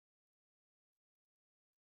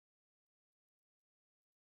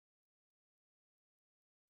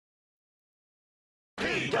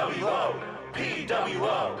PWO,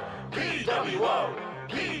 PWO, PWO,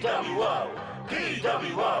 PWO,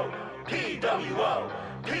 PWO, PWO,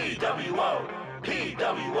 PWO,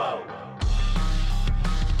 PWO.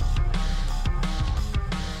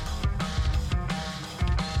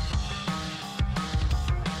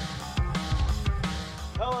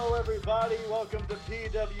 Hello, everybody. Welcome to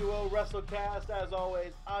PWO WrestleCast. As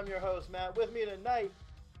always, I'm your host, Matt. With me tonight,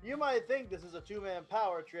 you might think this is a two-man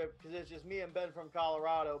power trip because it's just me and Ben from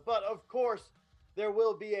Colorado. But, of course, there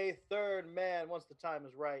will be a third man once the time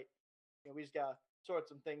is right. We just got to sort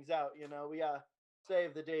some things out, We got to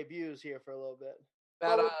save the debuts here for a little bit.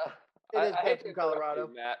 Matt, it is Ben from Colorado.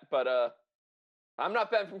 You, Matt, but I'm not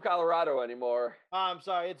Ben from Colorado anymore. I'm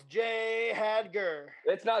sorry. It's Jay Hadger.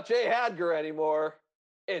 It's not Jay Hadger anymore.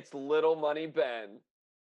 It's Little Money Ben.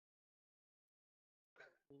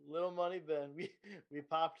 Little Money Ben. We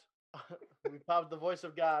popped the voice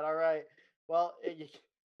of God. All right. Well, you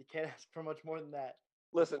can't ask for much more than that.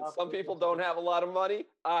 Listen, some people don't have a lot of money.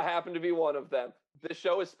 I happen to be one of them. This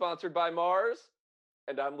show is sponsored by Mars,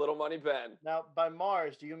 and I'm Little Money Ben. Now, by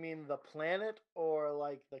Mars, do you mean the planet or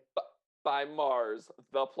like the... By Mars,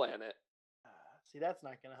 the planet. See, that's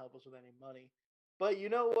not going to help us with any money. But you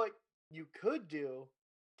know what you could do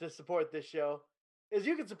to support this show is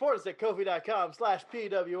you can support us at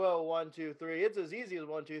Ko-fi.com/PWO123. It's as easy as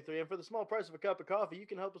 123. And for the small price of a cup of coffee, you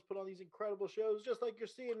can help us put on these incredible shows just like you're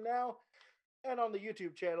seeing now and on the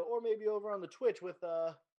YouTube channel or maybe over on the Twitch with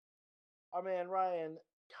our man Ryan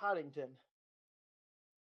Coddington.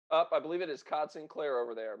 I believe it is Cod Sinclair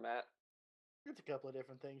over there, Matt. It's a couple of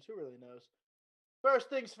different things. Who really knows? First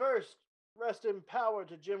things first. Rest in power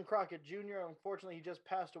to Jim Crockett Jr. Unfortunately, he just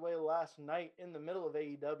passed away last night in the middle of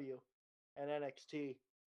AEW and NXT.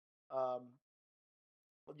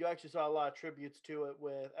 You actually saw a lot of tributes to it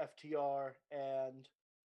with FTR and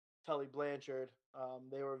Tully Blanchard.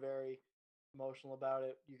 They were very emotional about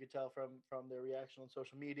it. You could tell from their reaction on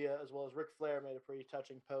social media, as well as Ric Flair made a pretty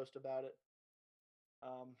touching post about it.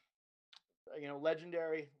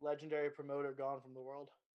 Legendary promoter gone from the world.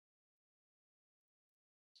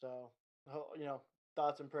 So,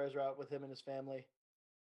 thoughts and prayers are out with him and his family.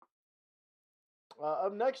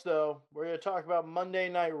 Up next, though, we're going to talk about Monday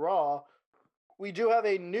Night Raw. We do have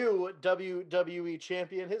a new WWE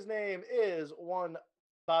champion. His name is one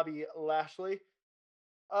Bobby Lashley.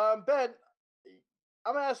 Ben,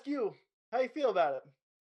 I'm going to ask you, how you feel about it?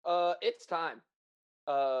 It's time.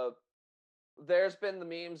 There's been the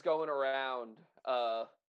memes going around,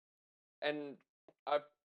 and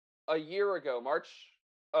a year ago,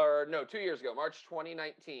 2 years ago, March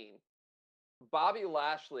 2019, Bobby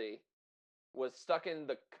Lashley was stuck in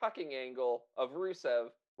the cucking angle of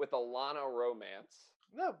Rusev with a Lana romance.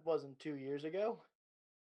 That wasn't 2 years ago.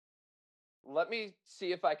 Let me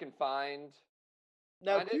see if I can find...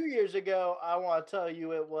 Now, 2 years ago, I want to tell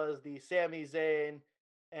you it was the Sami Zayn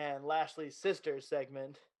and Lashley's sister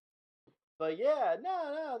segment. But yeah,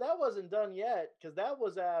 no, that wasn't done yet, because that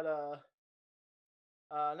was at,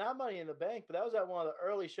 not Money in the Bank, but that was at one of the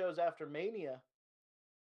early shows after Mania.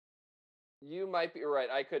 You might be right.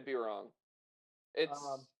 I could be wrong.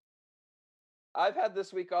 I've had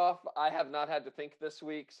this week off. I have not had to think this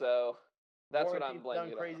week, so that's what I'm blaming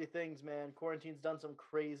it on. Crazy things, man. Quarantine's done some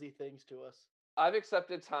crazy things to us. I've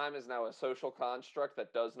accepted time as now a social construct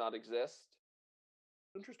that does not exist.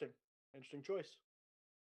 Interesting choice.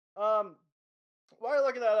 While you're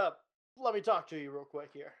looking that up, let me talk to you real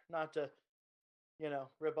quick here. Not to,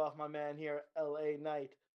 rip off my man here, LA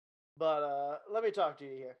Knight. But let me talk to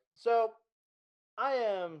you here. So, I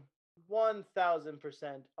am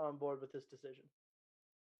 1,000% on board with this decision.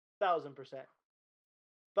 1,000%.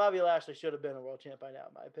 Bobby Lashley should have been a world champ by now,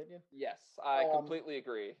 in my opinion. Yes, I completely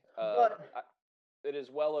agree. It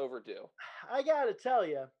is well overdue. I gotta tell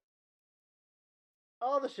you,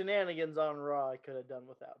 all the shenanigans on Raw I could have done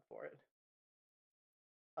without for it.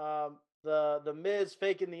 The Miz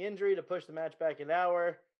faking the injury to push the match back an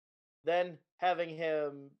hour, then having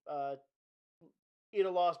him eat a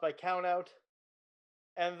loss by countout,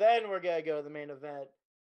 and then we're gonna go to the main event.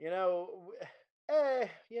 We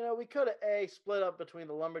could have split up between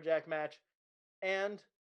the lumberjack match and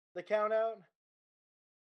the countout,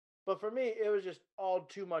 but for me, it was just all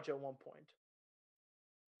too much at one point.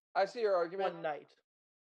 I see your argument. One night.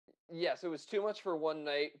 Yes, it was too much for one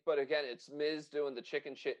night, but again, it's Miz doing the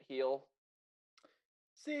chicken shit heel.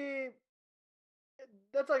 See,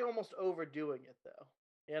 that's like almost overdoing it, though.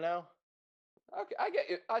 Okay, I get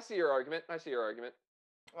you. I see your argument. And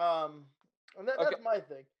that's my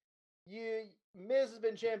thing. Miz has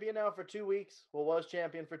been champion now for 2 weeks. Well, was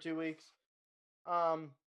champion for 2 weeks.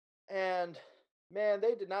 And Man,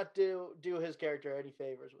 they did not do his character any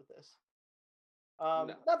favors with this.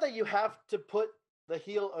 No. Not that you have to put the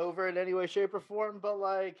heel over in any way, shape, or form, but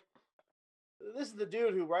like this is the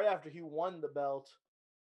dude who, right after he won the belt,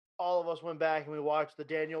 all of us went back and we watched the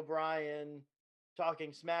Daniel Bryan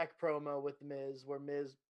talking smack promo with Miz, where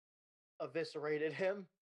Miz eviscerated him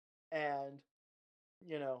and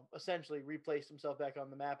essentially replaced himself back on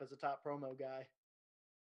the map as a top promo guy.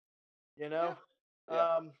 You Yeah. know,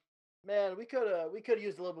 Yeah. um, man, we could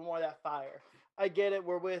use a little bit more of that fire. I get it.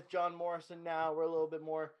 We're with John Morrison now. We're a little bit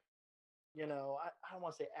more, I don't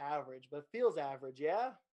want to say average, but it feels average.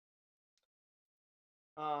 Yeah.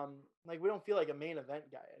 Like we don't feel like a main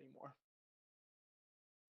event guy anymore.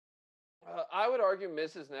 I would argue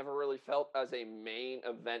Miz has never really felt as a main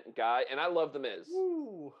event guy, and I love the Miz.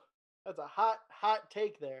 Ooh, that's a hot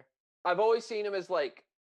take there. I've always seen him as like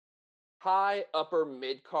high upper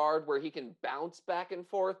mid card where he can bounce back and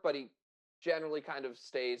forth, but he generally kind of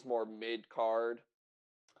stays more mid card.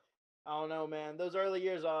 I don't know, man. Those early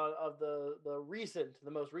years of the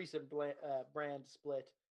most recent brand split,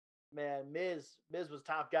 man. Miz was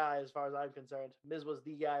top guy as far as I'm concerned. Miz was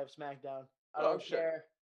the guy of SmackDown. I Oh, don't sure. care.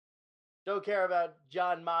 Don't care about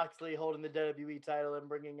John Moxley holding the WWE title and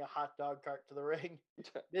bringing a hot dog cart to the ring.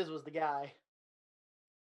 Miz was the guy.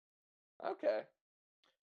 Okay.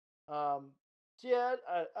 So yeah,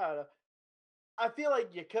 I don't know. I feel like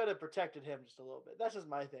you could have protected him just a little bit. That's just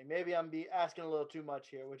my thing. Maybe I'm asking a little too much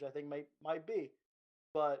here, which I think might be,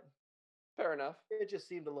 but Fair enough. it just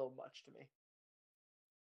seemed a little much to me.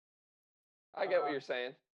 I get what Um, you're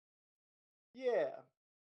saying. yeah.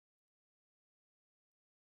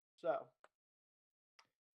 So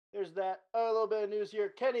there's that. A little bit of news here.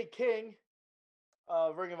 Kenny King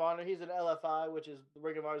of Ring of Honor. He's an LFI, which is the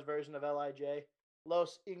Ring of Honor's version of LIJ.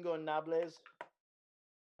 Los Ingonables.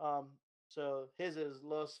 Um, so his is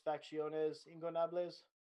Los Facciones Ingonables.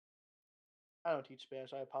 I don't teach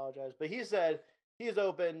Spanish. I apologize, but he said he's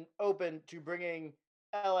open to bringing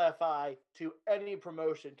LFI to any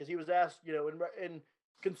promotion because he was asked, in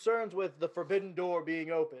concerns with the Forbidden Door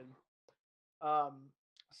being open.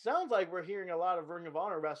 Sounds like we're hearing a lot of Ring of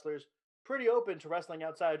Honor wrestlers pretty open to wrestling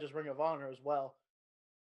outside of just Ring of Honor as well.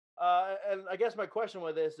 And I guess my question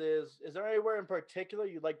with this is there anywhere in particular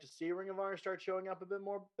you'd like to see Ring of Honor start showing up a bit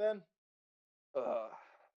more, Ben? Uh,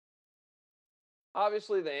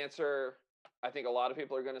 Obviously, the answer I think a lot of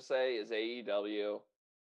people are going to say is AEW.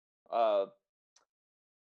 Uh,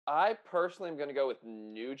 I personally am going to go with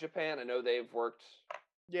New Japan. I know they've worked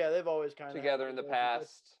Yeah, they've always kind of together in the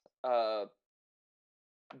past.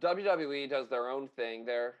 WWE does their own thing.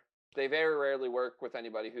 They very rarely work with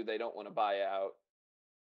anybody who they don't want to buy out.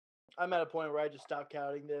 I'm at a point where I just stopped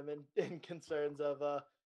counting them in concerns of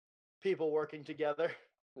people working together.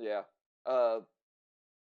 Yeah.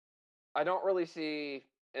 I don't really see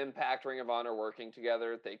Impact Ring of Honor working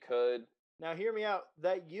together. They could. Now, hear me out.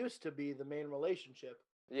 That used to be the main relationship.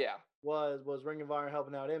 Yeah. Was Ring of Honor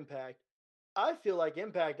helping out Impact? I feel like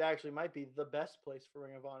Impact actually might be the best place for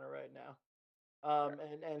Ring of Honor right now.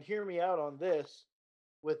 And hear me out on this.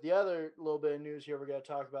 With the other little bit of news here, we're going to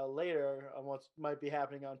talk about later on what might be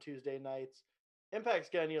happening on Tuesday nights. Impact's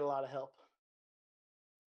going to need a lot of help.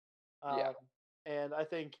 Yeah. And I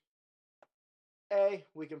think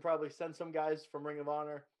we can probably send some guys from Ring of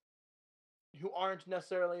Honor who aren't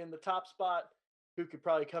necessarily in the top spot, who could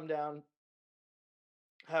probably come down,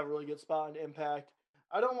 have a really good spot in Impact.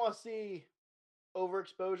 I don't want to see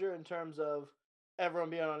overexposure in terms of everyone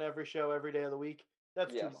being on every show every day of the week.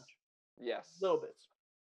 That's too much. Yes.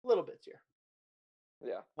 Little bits here.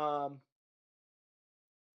 Yeah. I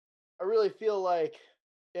really feel like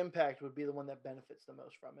Impact would be the one that benefits the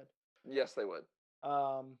most from it. Yes, they would.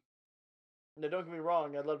 Now, don't get me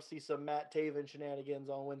wrong. I'd love to see some Matt Taven shenanigans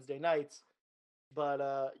on Wednesday nights, but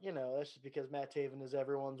that's just because Matt Taven is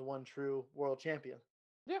everyone's one true world champion.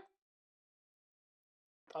 Yeah.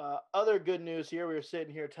 Other good news here. We were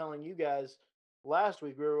sitting here telling you guys last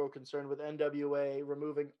week we were real concerned with NWA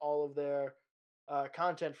removing all of their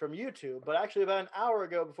content from YouTube, but actually about an hour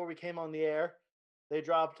ago, before we came on the air, they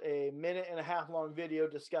dropped a 1.5-minute long video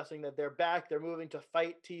discussing that they're back. They're moving to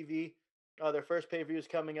Fight TV. Their first pay-per-view is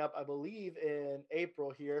coming up, I believe, in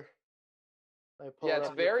April here. Yeah, it's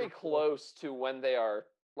very close to when they are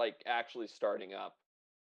actually starting up.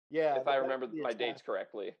 Yeah, if I remember my dates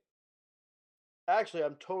correctly. Actually,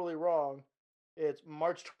 I'm totally wrong. It's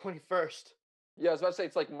March 21st. Yeah, I was about to say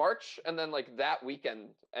it's like March, and then that weekend,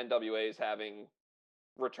 NWA is having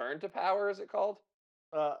Return to Power. Is it called?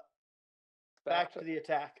 Back to the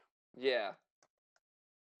Attack. Yeah.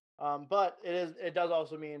 But it does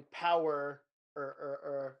also mean Power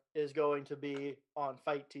is going to be on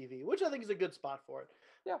Fight TV, which I think is a good spot for it.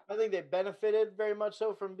 Yeah. I think they benefited very much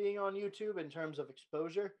so from being on YouTube in terms of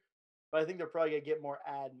exposure, but I think they're probably gonna get more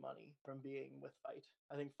ad money from being with Fight.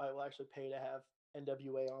 I think Fight will actually pay to have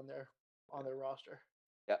NWA on their roster.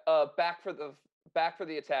 Yeah. Back for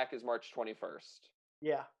the Attack is March 21st,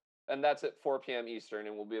 Yeah. and that's at 4 p.m. Eastern,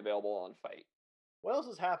 and will be available on Fight. What else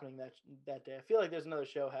is happening that day? I feel like there's another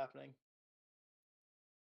show happening.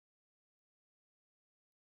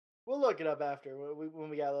 We'll look it up after when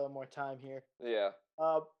we got a little more time here. Yeah.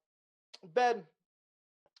 Ben,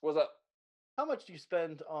 What's up? how much do you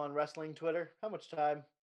spend on wrestling Twitter? How much time?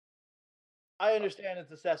 I understand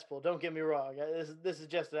it's a cesspool. Don't get me wrong. This is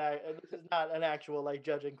just this is not an actual like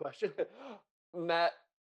judging question. Matt,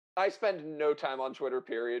 I spend no time on Twitter,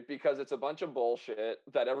 period, because it's a bunch of bullshit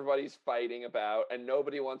that everybody's fighting about, and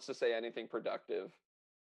nobody wants to say anything productive.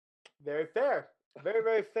 Very fair. Very,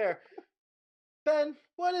 very fair. Ben,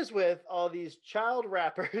 what is with all these child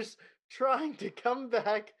rappers trying to come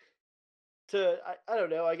back to, I don't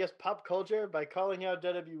know, I guess pop culture by calling out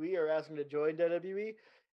WWE or asking to join WWE?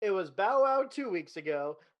 It was Bow Wow 2 weeks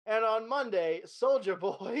ago, and on Monday, Soldier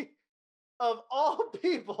Boy, of all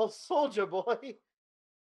people, Soldier Boy,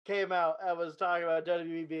 came out and was talking about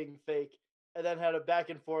WWE being fake, and then had a back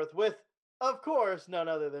and forth with, of course, none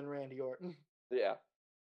other than Randy Orton. Yeah.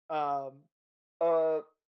 Um,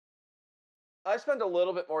 I spend a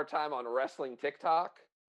little bit more time on wrestling TikTok.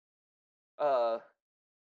 And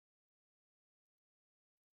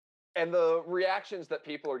the reactions that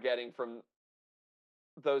people are getting from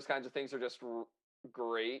those kinds of things are just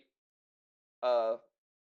great. My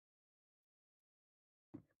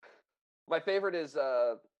favorite is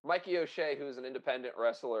Mikey O'Shea, who's an independent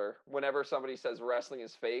wrestler. Whenever somebody says wrestling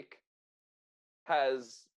is fake,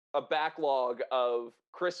 has a backlog of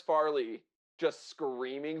Chris Farley just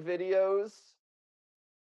screaming videos.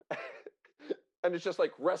 And it's just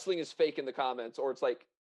like wrestling is fake in the comments, or it's like,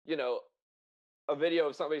 you know, a video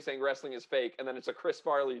of somebody saying wrestling is fake, and then it's a Chris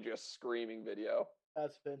Farley just screaming video.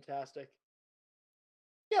 That's fantastic.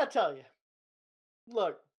 Yeah, I tell you.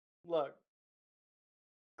 Look.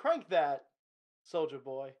 Crank That, Soldier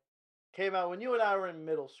Boy, came out when you and I were in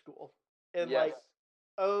middle school in Yes.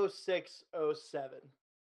 like 06, 07.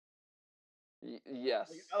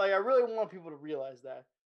 Yes. Like I really want people to realize that.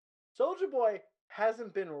 Soldier Boy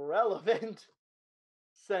hasn't been relevant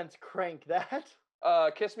since Crank That.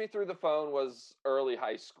 Kiss Me Through the Phone was early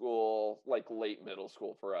high school, like late middle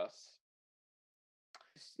school for us.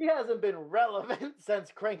 He hasn't been relevant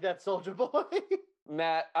since Crank That, Soldier Boy.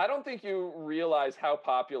 Matt, I don't think you realize how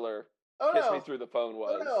popular Kiss Me Through the Phone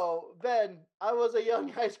was. Oh no, Ben, I was a young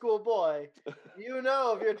high school boy. You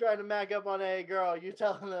know, if you're trying to mac up on a girl, you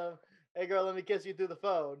telling them, "Hey girl, let me kiss you through the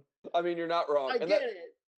phone." I mean, you're not wrong. I get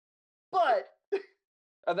it, but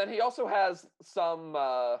and then he also has some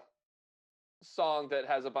song that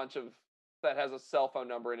has a cell phone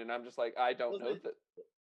number in it. And I'm just like, I don't know that.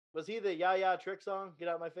 Was he the Ya Ya Trick song? Get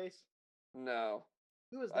out my face. No.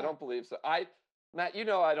 Who was that? I don't believe so. Matt, you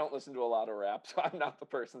know I don't listen to a lot of rap, so I'm not the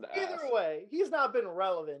person to ask. Either way, he's not been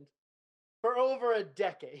relevant for over a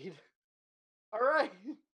decade. All right?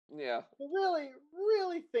 Yeah. Really,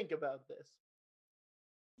 really think about this.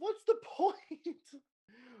 What's the point?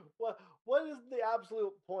 What is the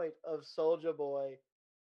absolute point of Soulja Boy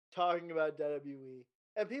talking about WWE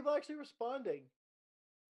and people actually responding?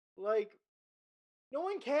 Like, no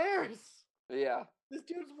one cares. Yeah. This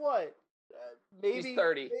dude's what? Maybe he's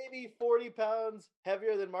 30. Maybe 40 pounds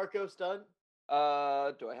heavier than Marco Stunt. Do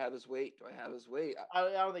I have his weight?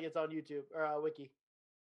 I don't think it's on YouTube or Wiki.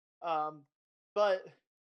 But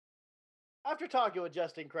after talking with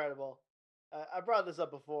Just Incredible, I brought this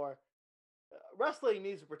up before. Wrestling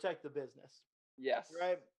needs to protect the business. Yes.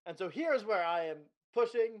 Right? And so here's where I am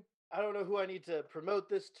pushing. I don't know who I need to promote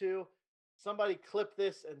this to. Somebody clip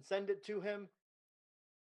this and send it to him.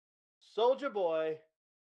 Soulja Boy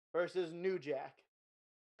versus New Jack.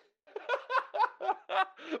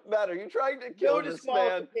 Matt, are you trying to kill this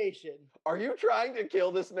man? Are you trying to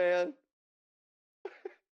kill this man?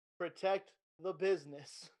 Protect the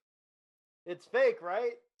business. It's fake,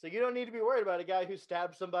 right? So you don't need to be worried about a guy who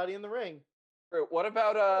stabbed somebody in the ring. What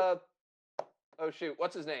about oh shoot,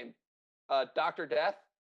 what's his name? Dr. Death?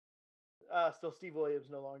 Still Steve Williams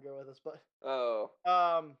no longer with us, but no,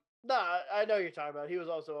 I know you're talking about. He was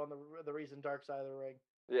also on the recent Dark Side of the Ring.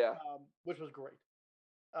 Yeah. Which was great.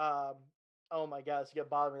 Oh my God, it's gonna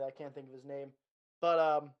bother me that I can't think of his name.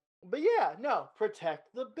 But yeah, no,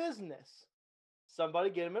 protect the business. Somebody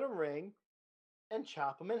get him in a ring and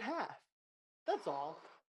chop him in half. That's all.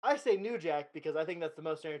 I say New Jack because I think that's the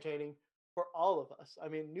most entertaining for all of us. I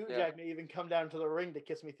mean, New Yeah. Jack may even come down to the ring to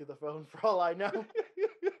kiss me through the phone for all I know.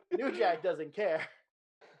 New Jack doesn't care.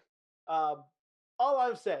 Um, all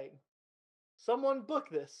I'm saying, someone book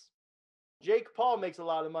this. Jake Paul makes a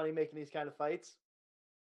lot of money making these kind of fights.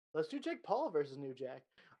 Let's do Jake Paul versus New Jack.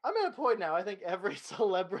 I'm at a point now. I think every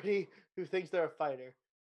celebrity who thinks they're a fighter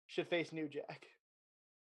should face New Jack.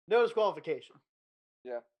 No disqualification.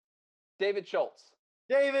 Yeah. David Schultz.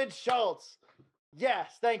 David Schultz.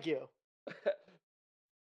 Yes, thank you.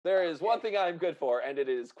 There is one thing I'm good for, and it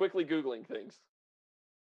is quickly Googling things.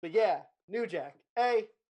 But yeah, New Jack. A,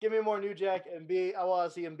 give me more New Jack, and B, I want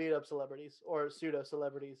to see him beat up celebrities or pseudo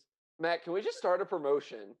celebrities. Matt, can we just start a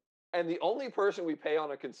promotion? And the only person we pay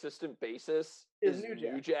on a consistent basis Is is New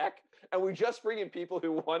New Jack. Jack. And we just bring in people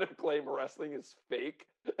who want to claim wrestling is fake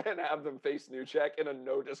and have them face New Jack in a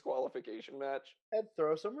no disqualification match. And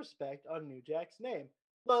throw some respect on New Jack's name.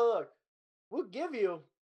 Look, we'll give you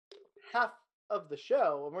half of the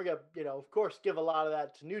show, and we're gonna, of course, give a lot of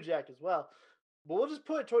that to New Jack as well. But we'll just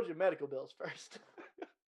put it towards your medical bills first.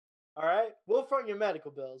 All right, we'll front your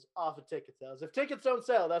medical bills off of ticket sales. If tickets don't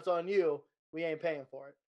sell, that's on you. We ain't paying for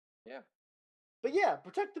it. Yeah. But yeah,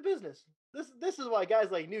 protect the business. This is why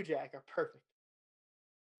guys like New Jack are perfect.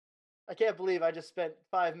 I can't believe I just spent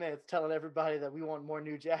 5 minutes telling everybody that we want more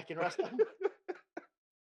New Jack in wrestling.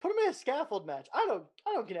 Put him in a scaffold match. I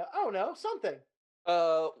don't know, something.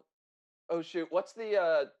 Oh shoot, what's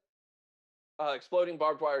the exploding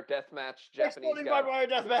barbed wire death match Japanese Exploding guy? barbed wire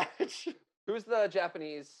death match. Who's the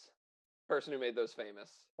Japanese person who made those famous?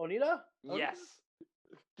 Onita? Yes.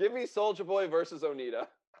 Give me Soulja Boy versus Onita.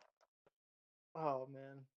 Oh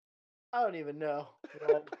man, I don't even know.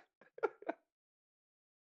 Well,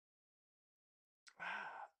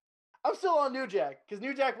 I'm still on New Jack because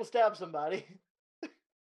New Jack will stab somebody.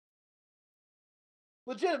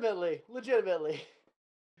 Legitimately.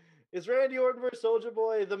 Is Randy Orton versus Soulja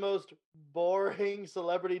Boy the most boring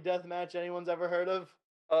celebrity death match anyone's ever heard of?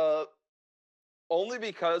 Only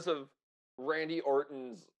because of Randy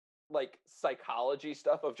Orton's like psychology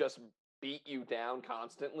stuff of just beat you down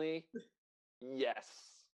constantly. Yes.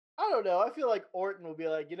 I don't know. I feel like Orton will be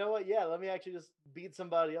like, you know what? Yeah, let me actually just beat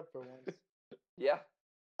somebody up for once. Yeah.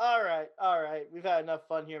 All right. We've had enough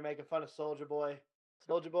fun here making fun of Soulja Boy.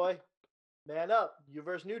 Soulja Boy, man up. You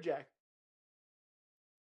versus New Jack.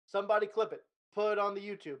 Somebody clip it. Put it on the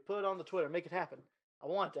YouTube. Put it on the Twitter. Make it happen. I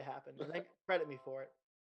want it to happen. And then credit me for it.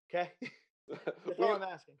 Okay? That's all I'm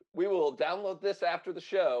asking. We will download this after the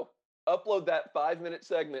show, upload that 5-minute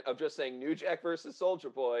segment of just saying New Jack versus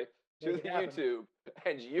Soulja Boy to the YouTube,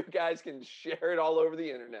 and you guys can share it all over the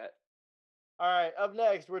internet. All right, up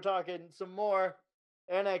next, we're talking some more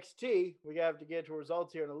NXT. We have to get to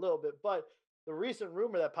results here in a little bit, but the recent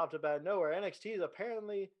rumor that popped up out of nowhere, NXT is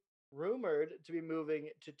apparently rumored to be moving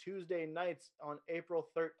to Tuesday nights on April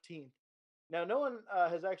 13th. Now, no one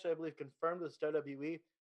has actually, I believe, confirmed this WWE,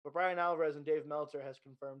 but Brian Alvarez and Dave Meltzer has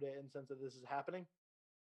confirmed it in the sense that this is happening.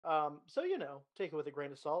 So, take it with a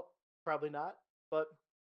grain of salt. Probably not, but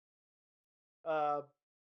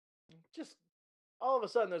just all of a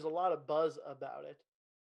sudden there's a lot of buzz about it.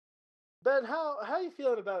 Ben, how are you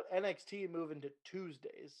feeling about NXT moving to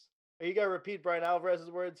Tuesdays? Are you gonna repeat Brian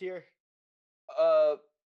Alvarez's words here?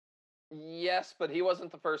 Yes, but he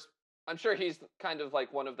wasn't the first. I'm sure he's kind of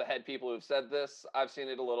like one of the head people who've said this. I've seen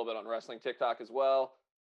it a little bit on wrestling TikTok as well,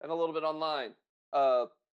 and a little bit online.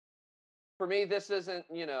 For me, this isn't,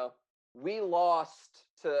 we lost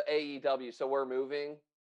to AEW, so we're moving.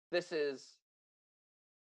 This is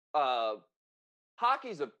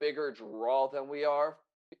hockey's a bigger draw than we are.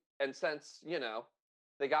 And since,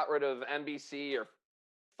 they got rid of NBC or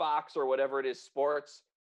Fox or whatever it is, sports,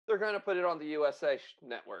 they're going to put it on the USA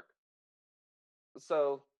network.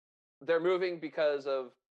 So they're moving because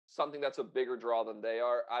of something that's a bigger draw than they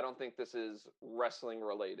are. I don't think this is wrestling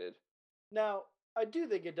related. Now, I do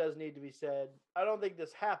think it does need to be said. I don't think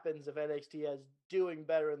this happens if NXT is doing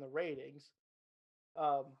better in the ratings,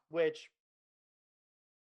 which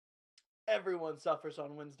everyone suffers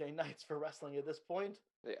on Wednesday nights for wrestling at this point.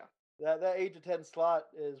 Yeah. That 8 to 10 slot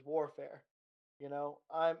is warfare.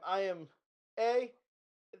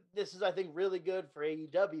 This is, I think, really good for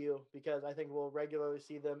AEW because I think we'll regularly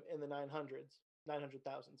see them in the 900,000s.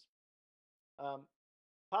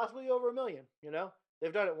 Possibly over 1 million,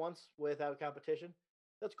 They've done it once without competition.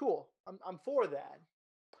 That's cool. I'm for that.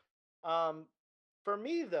 For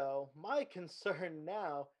me, though, my concern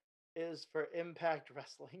now is for Impact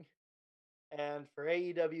Wrestling and for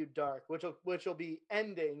AEW Dark, which will be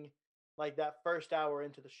ending like that first hour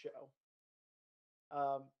into the show.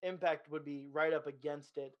 Impact would be right up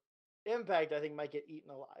against it. Impact, I think, might get eaten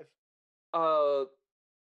alive.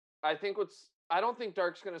 I don't think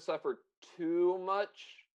Dark's going to suffer too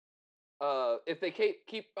much. If they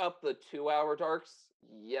keep up the 2 hour Darks,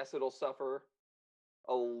 yes, it'll suffer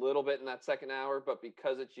a little bit in that second hour, but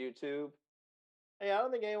because it's YouTube, Hey, I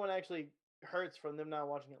don't think anyone actually hurts from them not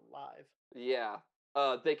watching it live. yeah,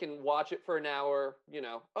 they can watch it for an hour.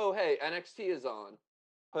 Oh hey, NXT is on.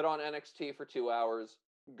 Put on NXT for 2 hours.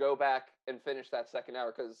 Go back and finish that second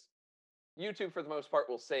hour because YouTube, for the most part,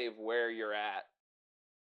 will save where you're at.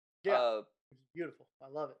 Yeah, it's beautiful. I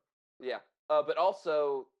love it. Yeah, but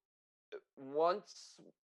also once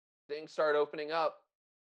things start opening up,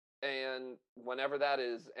 and whenever that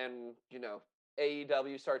is, and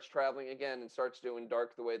AEW starts traveling again and starts doing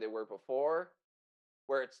Dark the way they were before,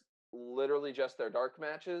 where it's literally just their Dark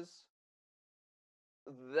matches,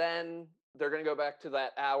 then they're going to go back to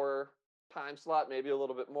that hour time slot, maybe a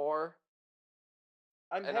little bit more.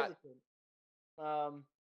 I'm hesitant.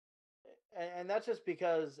 And that's just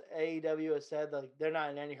because AEW has said like they're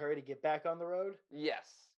not in any hurry to get back on the road.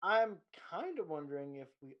 Yes. I'm kind of wondering if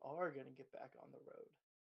we are going to get back on the road.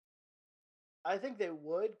 I think they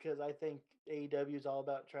would because I think AEW is all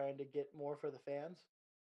about trying to get more for the fans.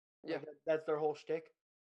 Yeah. Like, that's their whole shtick.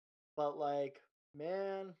 But like,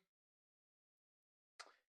 man,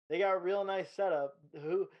 they got a real nice setup.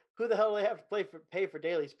 Who the hell do they have to pay for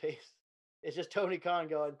daily space? It's just Tony Khan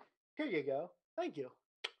going, "Here you go, thank you."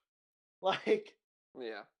 Like,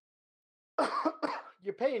 yeah,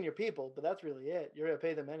 you're paying your people, but that's really it. You're gonna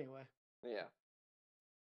pay them anyway. Yeah.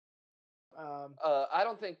 Um, I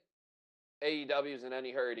don't think AEW is in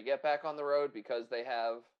any hurry to get back on the road because they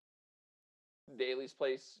have Daily's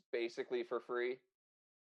Place basically for free.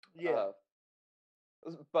 yeah,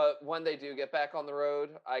 but when they do get back on the road,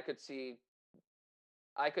 I could see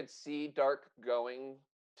Dark going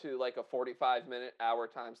to like a 45-minute hour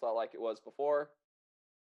time slot like it was before.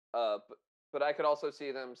 But I could also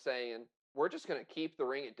see them saying, we're just going to keep the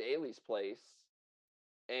ring at Daily's Place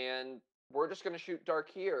and we're just going to shoot Dark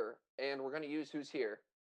here and we're going to use who's here.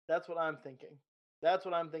 That's what I'm thinking. That's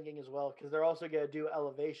what I'm thinking as well because they're also going to do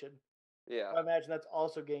Elevation. Yeah. I imagine that's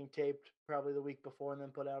also getting taped probably the week before and then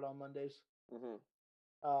put out on Mondays. Mm-hmm.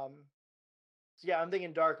 So yeah, I'm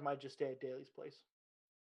thinking Dark might just stay at Daily's Place.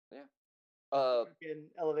 Yeah. In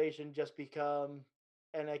Elevation just become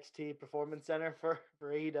NXT Performance Center for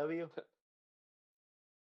AEW.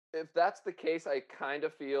 If that's the case, I kind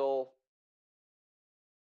of feel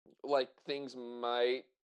like things might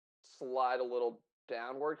slide a little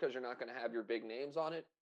downward because you're not going to have your big names on it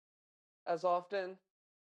as often.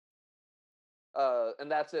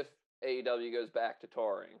 And that's if AEW goes back to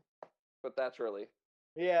touring. But that's really...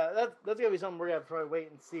 Yeah, that's gonna be something we're gonna probably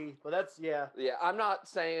wait and see. But that's Yeah, I'm not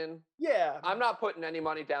saying... Yeah. I'm not putting any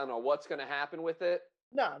money down on what's going to happen with it.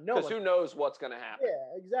 No. Because who knows what's going to happen.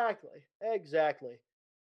 Yeah, exactly.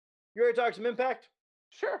 You ready to talk some Impact?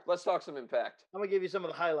 Sure, let's talk some Impact. I'm gonna give you some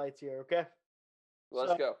of the highlights here, okay?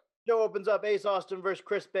 Let's go. Show opens up Ace Austin versus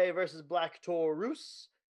Chris Bay versus Black Taurus.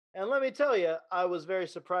 And let me tell you, I was very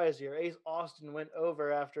surprised here. Ace Austin went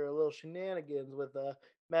over after a little shenanigans with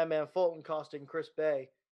Madman Fulton costing Chris Bay.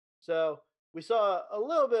 So we saw a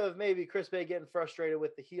little bit of maybe Chris Bay getting frustrated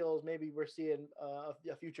with the heels. Maybe we're seeing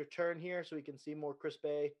a future turn here so we can see more Chris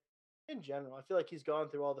Bay in general. I feel like he's gone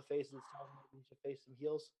through all the phases. It's time he should face some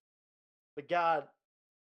heels. But God,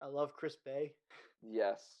 I love Chris Bay.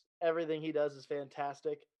 Yes. Everything he does is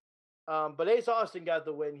fantastic. But Ace Austin got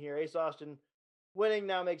the win here. Ace Austin winning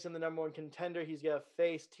now makes him the number one contender. He's going to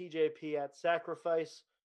face TJP at Sacrifice,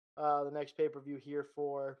 the next pay-per-view here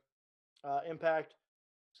for Impact.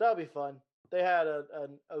 So that'll be fun. They had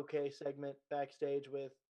an okay segment backstage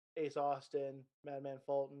with Ace Austin, Madman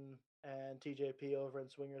Fulton, and TJP over in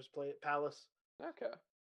Swingers Palace. Okay.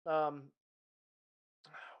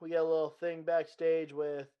 We get a little thing backstage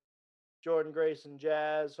with Jordan Grace and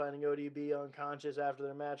Jazz finding ODB unconscious after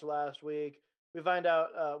their match last week. We find out,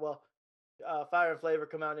 Fire and Flavor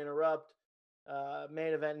come out and interrupt.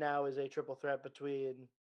 Main event now is a triple threat between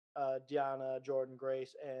Diana, Jordan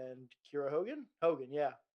Grace, and Kira Hogan.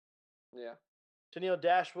 Yeah. Tennille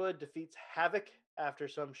Dashwood defeats Havoc after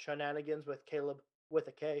some shenanigans with Caleb with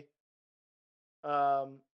a K.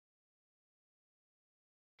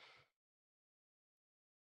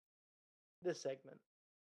 This segment,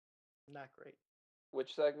 not great.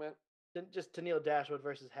 Which segment? Just Tennille Dashwood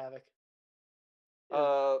versus Havoc.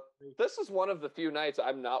 This is one of the few nights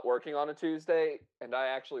I'm not working on a Tuesday, and I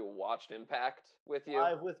actually watched Impact with you.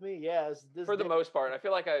 Live with me, yes. For the most part, I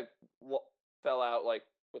feel like I fell out with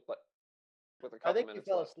a couple minutes. I think you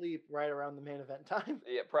fell asleep right around the main event time.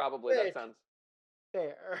 Yeah, probably. That sounds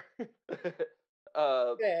fair.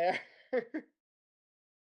 Fair.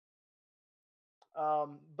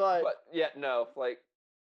 But But yet, no, like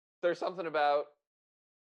there's something about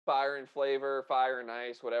Fire and Flavor, Fire and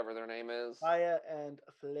Ice, whatever their name is. Fire and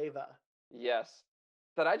Flavor. Yes,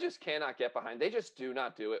 that I just cannot get behind. They just do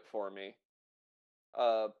not do it for me.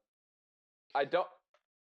 Uh, I don't.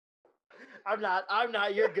 I'm not.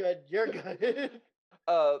 You're good. You're good.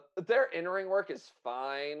 Their in-ring work is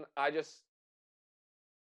fine. I just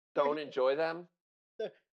don't enjoy them.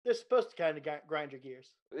 They're supposed to kind of grind your gears.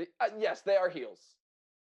 Yes, they are heels.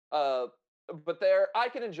 Uh, but I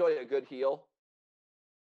can enjoy a good heel.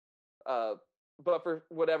 But for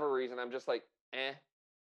whatever reason, I'm just like,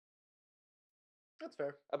 That's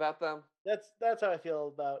fair. about them. That's how I feel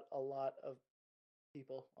about a lot of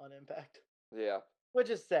people on Impact, Yeah. which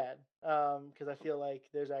is sad. Because I feel like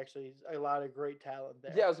there's actually a lot of great talent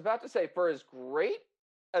there. Yeah, I was about to say, for as great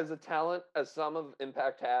as a talent as some of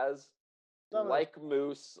Impact has, like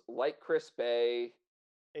Moose, like Chris Bay,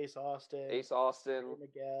 Ace Austin,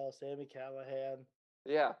 Miguel, Sami Callihan.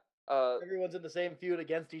 Yeah. Everyone's in the same feud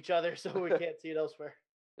against each other, so we can't see it elsewhere.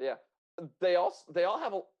 Yeah. They also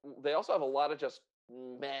have a lot of just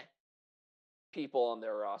meh people on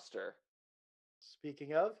their roster.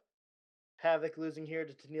 Speaking of, Havoc losing here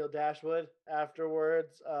to Tennille Dashwood.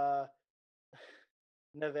 Afterwards,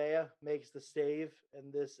 Nevaeh makes the save,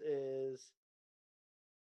 and this is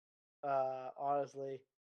honestly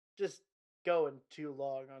just going too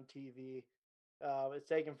long on TV. It's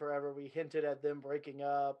taken forever. We hinted at them breaking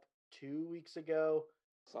up 2 weeks ago.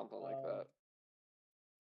 Something like that.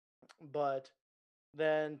 But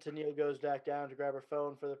then Tennille goes back down to grab her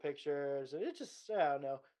phone for the pictures, and it just, I don't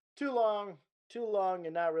know, too long,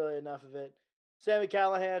 and not really enough of it. Sami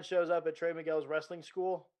Callihan shows up at Trey Miguel's wrestling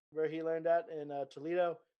school, where he learned at in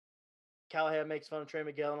Toledo. Callihan makes fun of Trey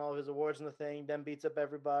Miguel and all of his awards and the thing, then beats up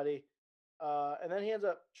everybody. And then he ends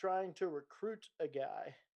up trying to recruit a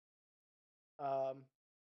guy.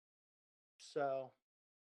 So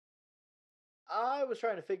I was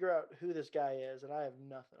trying to figure out who this guy is, and I have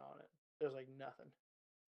nothing on it. There's like nothing.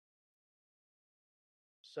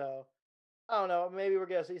 So I don't know. Maybe we're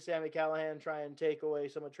gonna see Sami Callihan try and take away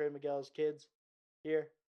some of Trey Miguel's kids here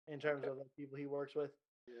in terms of like people he works with.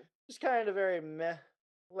 Yeah. Just kind of very meh.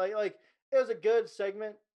 Like it was a good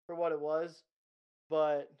segment for what it was,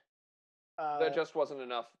 but there just wasn't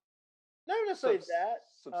enough. Not necessarily that.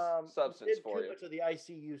 Substance for too you. much of the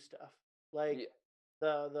ICU stuff, like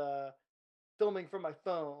the filming from my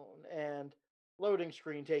phone and loading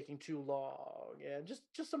screen taking too long, and just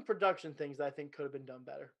some production things that I think could have been done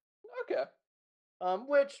better. Okay.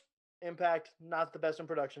 Which Impact not the best in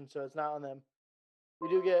production, so it's not on them.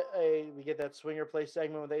 We get that swinger play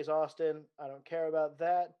segment with Ace Austin. I don't care about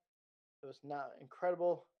that. It was not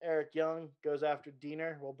incredible. Eric Young goes after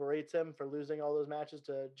Diener, berates him for losing all those matches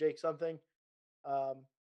to Jake something.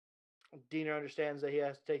 Diener understands that he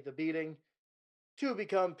has to take the beating to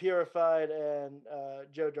become purified, and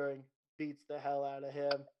Joe Doring beats the hell out of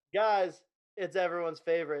him. Guys, it's everyone's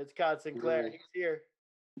favorite. It's Cod Sinclair. He's here.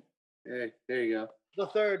 Hey, there you go. The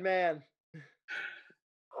third man.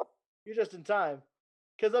 You're just in time.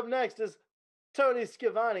 Because up next is Tony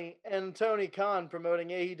Schiavone and Tony Khan promoting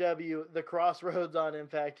AEW The Crossroads on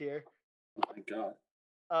Impact here. Oh my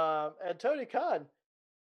God. And Tony Khan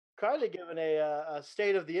kind of giving a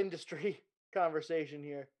state of the industry conversation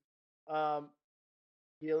here.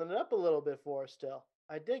 Healing it up a little bit for us still.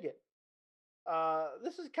 I dig it.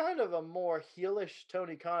 This is kind of a more heelish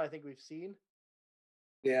Tony Khan I think we've seen.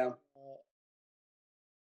 Yeah.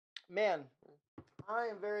 Man, I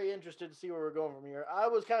am very interested to see where we're going from here. I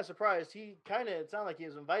was kind of surprised. It sounded like he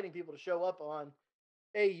was inviting people to show up on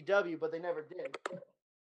AEW, but they never did.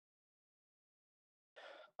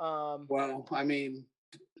 Well, I mean,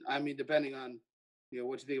 depending on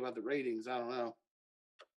what you think about the ratings, I don't know.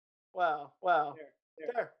 Wow.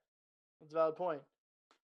 Fair. That's a valid point.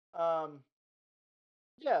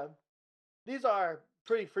 Yeah, these are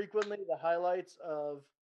pretty frequently the highlights of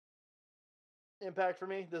Impact for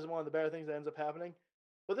me. This is one of the better things that ends up happening.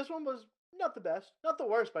 But this one was not the best. Not the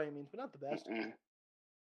worst by any means, but not the best.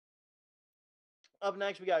 Up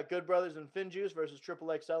next, we got Good Brothers and Finjuice versus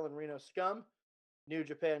Triple XL and Reno Scum. New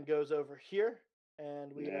Japan goes over here,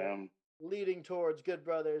 and we are leading towards Good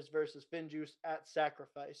Brothers versus Finjuice at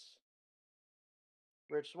Sacrifice.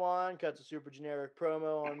 Rich Swann cuts a super generic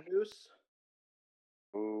promo on Moose.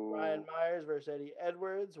 Brian Myers versus Eddie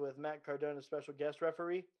Edwards with Matt Cardona special guest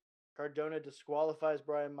referee. Cardona disqualifies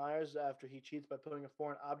Brian Myers after he cheats by putting a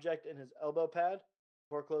foreign object in his elbow pad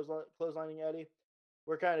before clotheslining Eddie.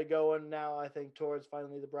 We're kind of going now, I think, towards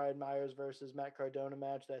finally the Brian Myers versus Matt Cardona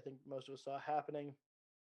match that I think most of us saw happening.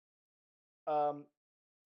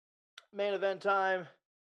 Main event time.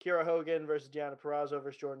 Kira Hogan versus Deonna Purrazzo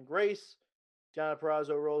versus Jordan Grace. Deonna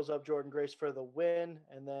Purrazzo rolls up Jordan Grace for the win,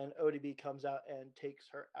 and then ODB comes out and takes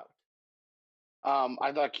her out.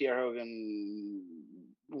 I thought Kiera Hogan,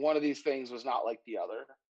 one of these things was not like the other.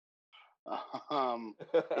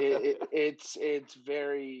 It's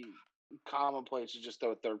very commonplace to just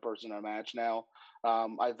throw a third person in a match now.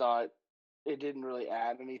 I thought it didn't really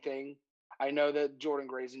add anything. I know that Jordan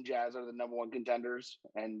Grace and Jazz are the number one contenders,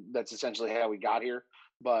 and that's essentially how we got here.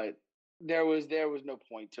 But there was no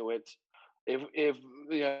point to it. If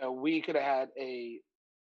we could have had a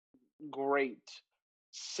great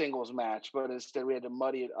singles match, but instead we had to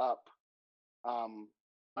muddy it up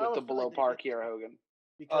with the below par Kiera Hogan.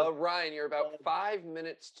 Because Ryan, you're about 5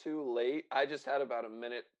 minutes too late. I just had about a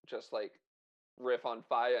minute just like riff on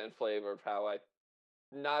Faya and Flavor of how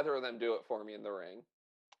neither of them do it for me in the ring.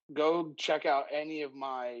 Go check out any of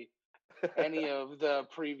the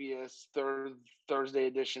previous Thursday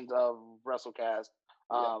editions of WrestleCast.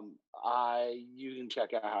 You can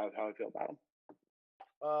check out how I feel about them.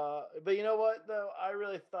 But you know what though? I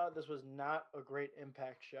really thought this was not a great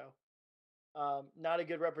Impact show. Not a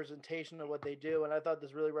good representation of what they do, and I thought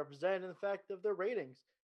this really represented the fact of their ratings.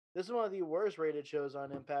 This is one of the worst rated shows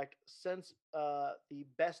on Impact since the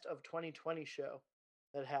Best of 2020 show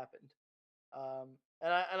that happened.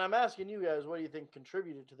 And I'm asking you guys, what do you think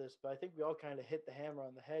contributed to this? But I think we all kind of hit the hammer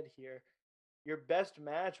on the head here. Your best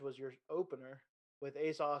match was your opener with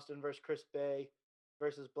Ace Austin versus Chris Bay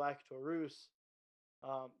versus Black Taurus.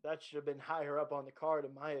 That should have been higher up on the card,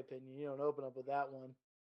 in my opinion. You don't open up with that one.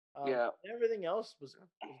 Everything else was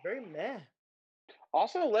very meh.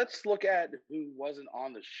 Also, let's look at who wasn't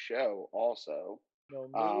on the show. Also, no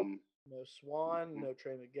me, no Swan, no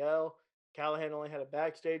Trey Miguel. Callahan only had a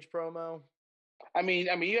backstage promo. I mean,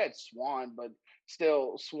 you had Swan, but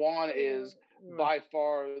still, Swan is by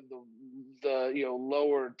far the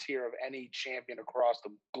lower tier of any champion across the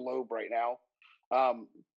globe right now. And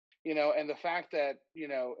the fact that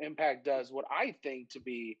Impact does what I think to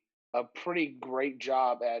be a pretty great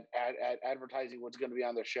job at advertising what's going to be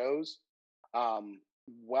on their shows,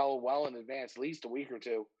 well in advance, at least a week or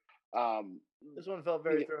two. This one felt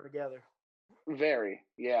very thrown together. Very,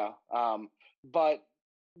 yeah. But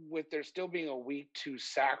with there still being a week to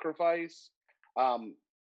Sacrifice,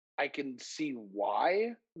 I can see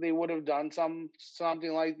why they would have done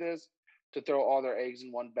something like this to throw all their eggs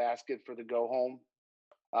in one basket for the go home.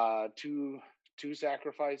 To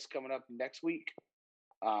Sacrifice coming up next week.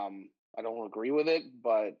 I don't agree with it,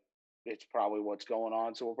 but it's probably what's going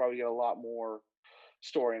on. So we'll probably get a lot more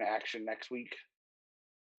story and action next week.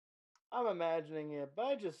 I'm imagining it,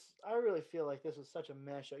 but I really feel like this was such a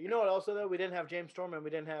mess show. You know what? Also, though, we didn't have James Storm and we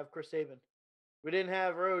didn't have Chris Sabin. We didn't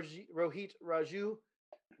have Rohit Raju.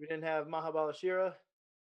 We didn't have Mahabali Don't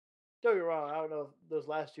get me wrong. I don't know if those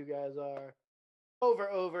last two guys are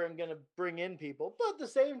over and going to bring in people, but at the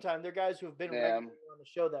same time, they're guys who have been regularly on the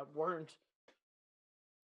show that weren't.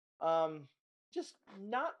 Just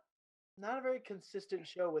not a very consistent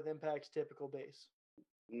show with Impact's typical base.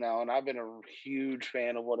 No, and I've been a huge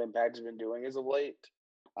fan of what Impact's been doing as of late,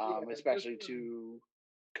 especially to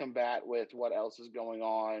combat with what else is going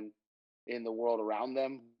on in the world around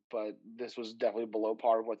them. But this was definitely below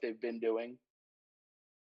par of what they've been doing.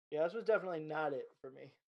 Yeah, this was definitely not it for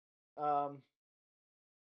me.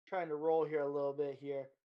 Trying to roll here a little bit here.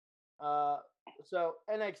 So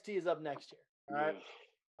NXT is up next year. All right.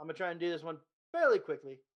 I'm going to try and do this one fairly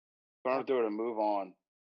quickly. Burn through it and move on.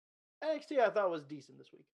 NXT I thought was decent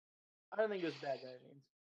this week. I don't think it was bad by any means.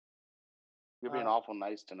 You're being awful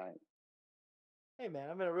nice tonight. Hey, man,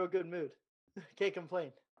 I'm in a real good mood. Can't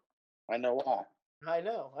complain. I know why. I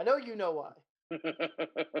know you know why.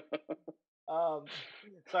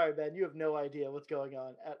 Sorry, Ben, you have no idea what's going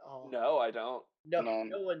on at all. No, I don't. No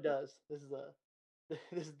one does. This is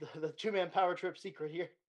the two-man power trip secret here.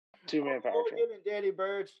 Two-man power trip. And Danny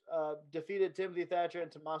Burch defeated Timothy Thatcher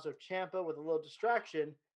and Tommaso Ciampa with a little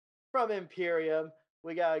distraction from Imperium.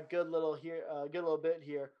 We got a good little bit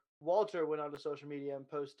here. Walter went onto social media and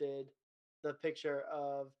posted the picture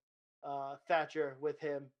of Thatcher with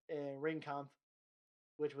him in Ring Conf,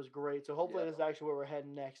 which was great. So hopefully this is actually where we're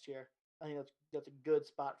heading next year. I think that's a good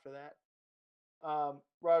spot for that.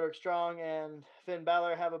 Roderick Strong and Finn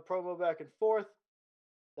Balor have a promo back and forth.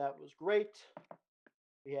 That was great.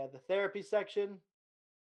 We had the therapy section.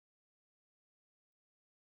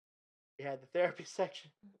 Sure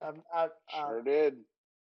did.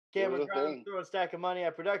 Cameron Grimes throwing a stack of money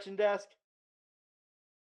at production desk.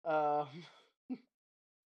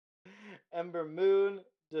 Ember Moon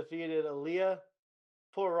defeated Aaliyah.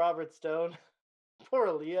 Poor Robert Stone. Poor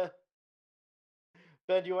Aaliyah.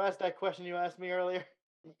 Ben, do you ask that question you asked me earlier?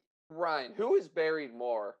 Ryan, who is buried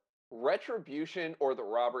more, Retribution or the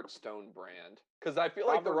Robert Stone brand? Because I feel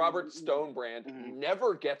like the Robert Stone brand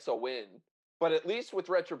never gets a win, but at least with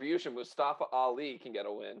Retribution, Mustafa Ali can get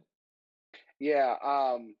a win. Yeah,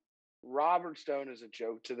 Robert Stone is a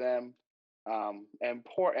joke to them, and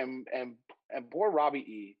poor Robbie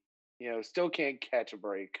E. Still can't catch a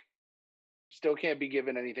break. Still can't be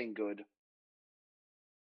given anything good.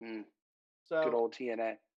 So good old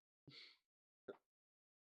TNA.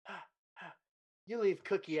 You leave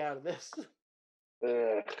Cookie out of this.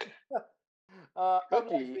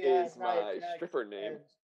 Cookie is my stripper name.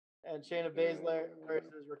 And Shayna Baszler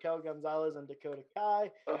versus Raquel Gonzalez and Dakota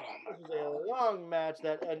Kai. This was a long match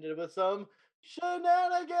that ended with some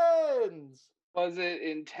shenanigans. Was it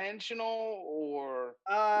intentional or?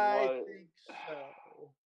 I think so.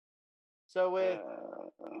 So with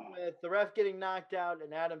the ref getting knocked out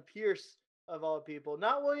and Adam Pearce, of all people,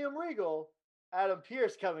 not William Regal, Adam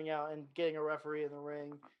Pearce coming out and getting a referee in the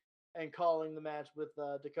ring and calling the match with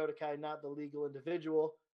Dakota Kai, not the legal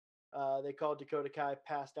individual. They called Dakota Kai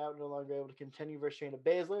passed out, no longer able to continue versus Shayna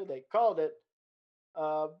Baszler. They called it.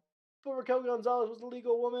 But Raquel Gonzalez was the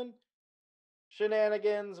legal woman.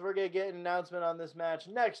 Shenanigans. We're going to get an announcement on this match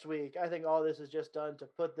next week. I think all this is just done to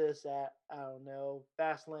put this at, I don't know,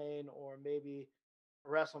 Fastlane or maybe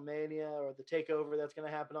WrestleMania or the takeover that's going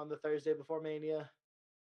to happen on the Thursday before Mania.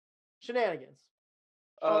 Shenanigans.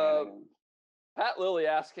 Pat Lilly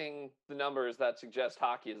asking the numbers that suggest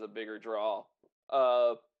hockey is a bigger draw.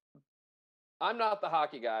 I'm not the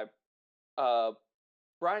hockey guy.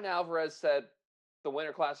 Brian Alvarez said the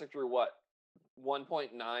Winter Classic drew what?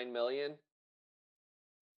 1.9 million?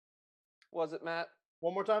 Was it, Matt?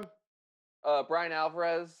 One more time? Brian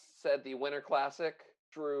Alvarez said the Winter Classic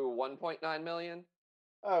drew 1.9 million.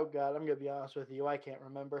 Oh, God. I'm going to be honest with you. I can't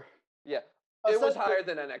remember. Yeah. It was higher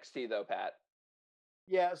than NXT, though, Pat.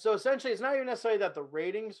 Yeah. So essentially, it's not even necessarily that the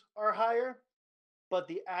ratings are higher, but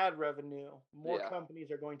the ad revenue. More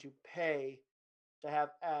companies are going to pay to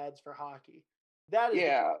have ads for hockey. That is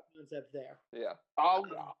the concept there. Yeah. I'll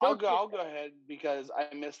go ahead because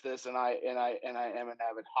I missed this and I am an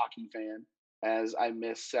avid hockey fan, as I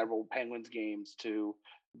missed several Penguins games to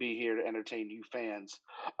be here to entertain you fans.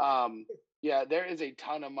 Yeah, there is a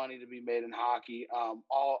ton of money to be made in hockey.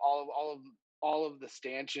 All of the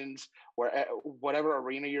stanchions, where whatever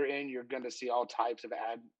arena you're in, you're going to see all types of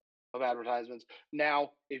advertisements.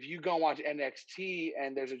 Now, if you go and watch NXT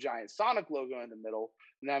and there's a giant Sonic logo in the middle,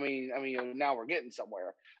 I mean, now we're getting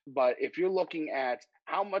somewhere. But if you're looking at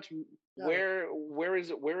how much, where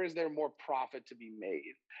is there more profit to be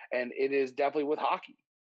made? And it is definitely with hockey.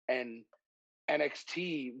 And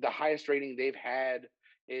NXT, the highest rating they've had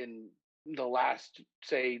in the last,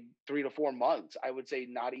 say, 3 to 4 months, I would say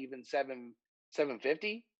not even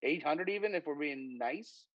 750, 800 even, if we're being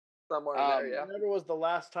nice. Somewhere in there, yeah. Whenever was the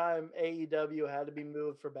last time AEW had to be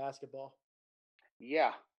moved for basketball?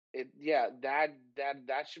 Yeah.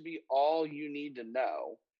 That should be all you need to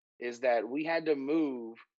know, is that we had to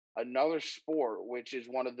move another sport, which is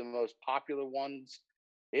one of the most popular ones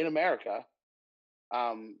in America,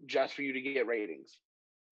 just for you to get ratings.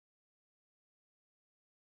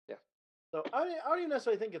 Yeah. So I don't even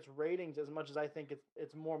necessarily think it's ratings as much as I think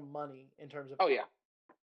it's more money in terms of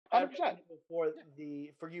 100%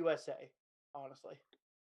 for USA. Honestly,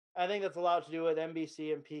 I think that's a lot to do with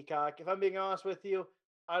NBC and Peacock. If I'm being honest with you,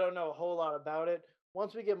 I don't know a whole lot about it.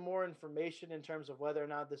 Once we get more information in terms of whether or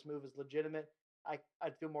not this move is legitimate,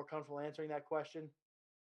 I'd feel more comfortable answering that question.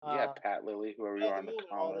 Pat Lilly, whoever you are in the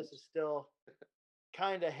comments. All this is still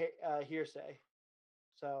kind of hearsay.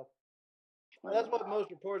 So that's what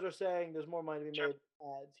most reports are saying. There's more money to be made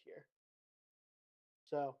ads here.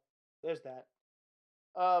 So there's that.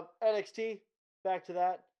 NXT, back to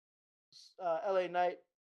that. LA Knight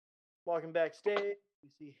walking backstage. We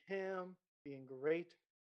see him being great.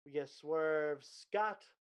 We get Swerve Scott,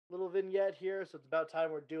 little vignette here, so it's about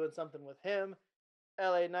time we're doing something with him.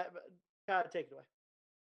 LA Knight, God, take it away.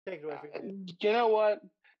 Take it away. You know what?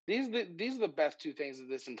 These are the best two things of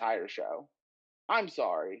this entire show. I'm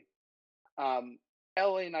sorry.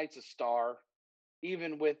 LA Knight's a star,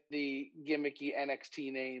 even with the gimmicky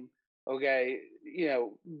NXT name. Okay,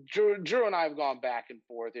 Drew and I have gone back and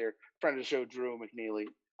forth here. Friend of the show, Drew McNeely.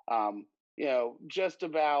 Just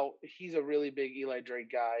about, he's a really big Eli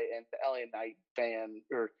Drake guy, and the LA Knight fan,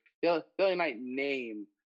 or the LA Knight name,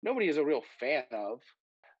 nobody is a real fan of.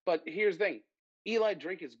 But here's the thing: Eli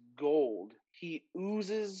Drake is gold. He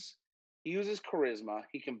oozes charisma.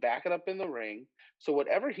 He can back it up in the ring. So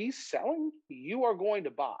whatever he's selling, you are going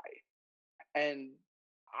to buy. And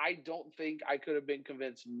I don't think I could have been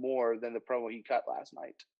convinced more than the promo he cut last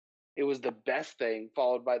night. it was the best thing,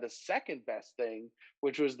 followed by the second best thing,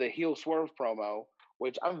 which was the heel swerve promo,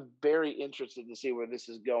 which I'm very interested to see where this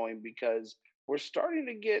is going because we're starting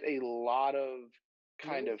to get a lot of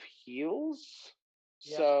kind Heels? of heels.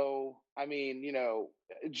 Yeah. So, I mean,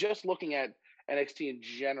 just looking at NXT in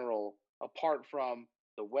general, apart from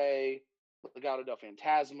the way, Legado del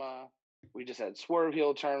Fantasma, we just had Swerve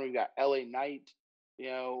heel turn, we've got LA Knight, you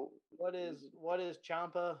know, What is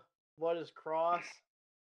Champa? What is Cross?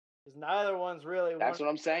 Because neither one's really that's one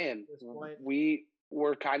what I'm saying. at this point. We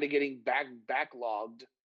were kind of getting backlogged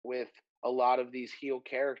with a lot of these heel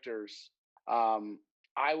characters.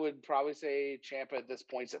 I would probably say Champa at this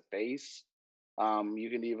point's a face. You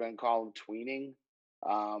can even call him tweening,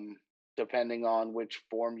 depending on which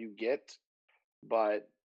form you get. But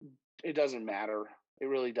it doesn't matter. It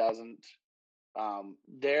really doesn't.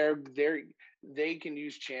 They can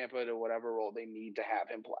use Champa to whatever role they need to have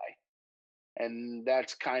him play, and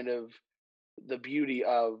that's kind of the beauty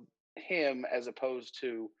of him as opposed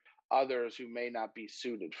to others who may not be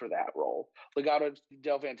suited for that role. Legado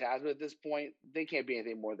del Fantasma at this point, they can't be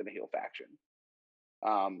anything more than a heel faction.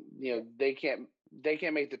 They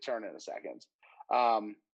can't make the turn in a second.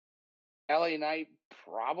 LA Knight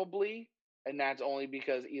probably, and that's only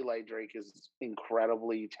because Eli Drake is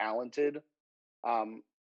incredibly talented.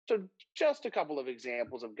 So just a couple of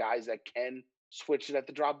examples of guys that can switch it at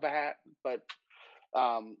the drop of a hat, but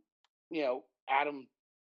um, Adam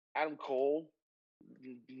Cole,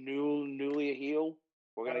 newly a heel.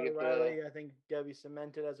 We're gonna get Riley, I think, gonna be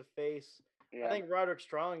cemented as a face. yeah. I think Roderick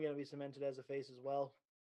Strong gonna be cemented as a face as well.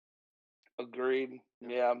 Agreed.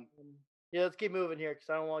 Yeah. Yeah, let's keep moving here because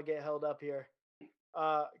I don't want to get held up here.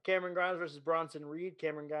 Cameron Grimes versus Bronson Reed.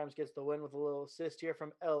 Cameron Grimes gets the win with a little assist here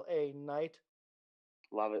from LA Knight.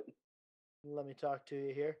 Love it. Let me talk to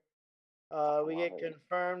you here. We get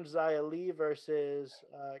confirmed Xia Li versus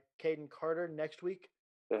Caden Carter next week.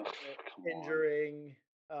 Ugh, injuring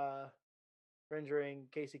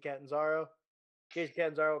Casey Catanzaro. Casey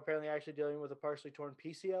Catanzaro apparently actually dealing with a partially torn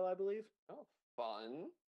PCL, I believe. Oh, fun.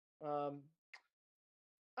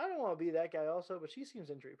 I don't want to be that guy also, but she seems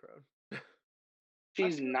injury prone.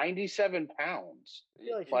 She's 97 pounds. I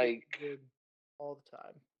feel like good all the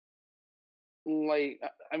time.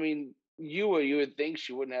 I mean, you would think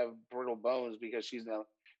she wouldn't have brittle bones because she's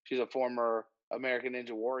a former American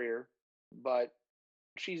Ninja Warrior, but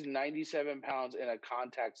she's 97 pounds in a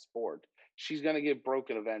contact sport. She's gonna get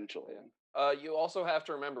broken eventually. You also have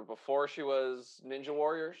to remember, before she was Ninja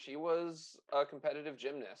Warrior, she was a competitive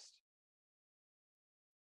gymnast.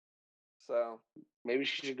 So maybe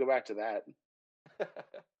she should go back to that.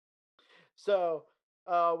 So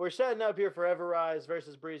we're setting up here for Everrise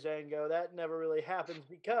versus Breezango. That never really happens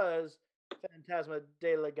because Fantasma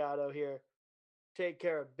de Legado here take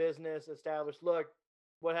care of business, establish, look,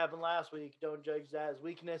 what happened last week, don't judge that as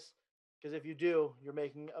weakness, because if you do, you're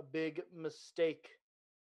making a big mistake.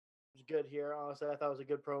 It was good here. Honestly, I thought it was a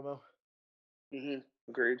good promo.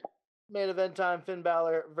 Agreed. Main event time, Finn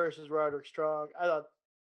Balor versus Roderick Strong. I thought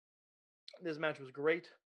this match was great,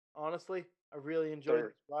 honestly. I really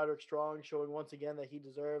enjoyed Roderick Strong showing once again that he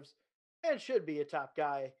deserves and should be a top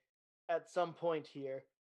guy at some point here.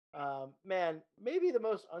 Man, maybe the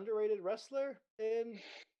most underrated wrestler in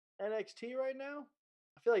NXT right now.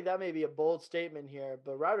 I feel like that may be a bold statement here,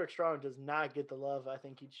 but Roderick Strong does not get the love I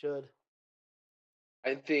think he should.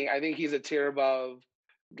 I think he's a tier above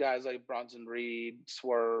guys like Bronson Reed,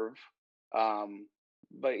 Swerve.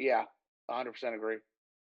 But yeah, 100% agree.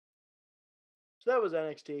 So that was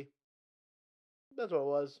NXT. That's what it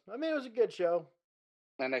was. I mean, it was a good show.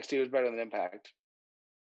 NXT was better than Impact.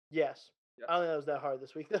 Yes. Yep. I don't think that was that hard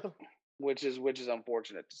this week, though. Which is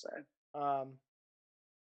unfortunate to say. All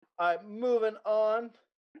right, moving on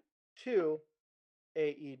to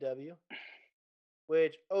AEW,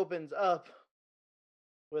 which opens up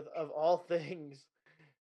with, of all things,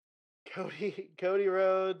 Cody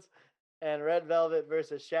Rhodes and Red Velvet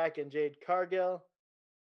versus Shaq and Jade Cargill.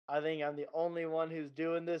 I think I'm the only one who's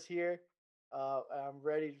doing this here. I'm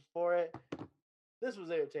ready for it. This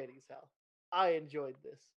was entertaining as hell. I enjoyed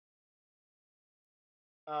this.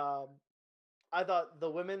 I thought the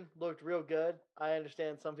women looked real good. I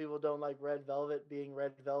understand some people don't like Red Velvet being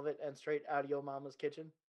Red Velvet and straight out of Yo Mama's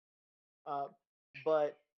kitchen.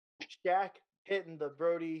 But Shaq hitting the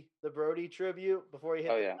Brody tribute before he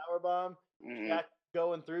hit the powerbomb. Shaq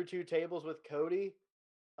going through 2 tables with Cody.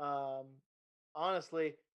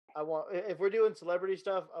 Honestly, if we're doing celebrity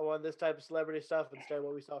stuff, I want this type of celebrity stuff instead of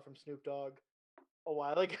what we saw from Snoop Dogg a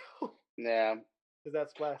while ago. Yeah. Because that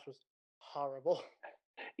splash was horrible.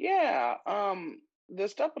 Yeah. The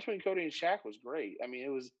stuff between Cody and Shaq was great. I mean, it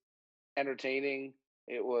was entertaining.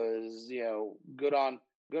 It was, good on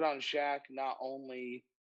Shaq, not only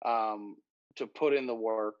to put in the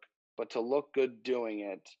work, but to look good doing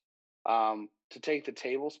it, to take the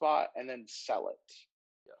table spot and then sell it.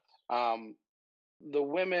 Yes. The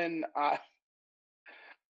women, I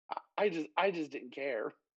just didn't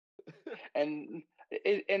care, and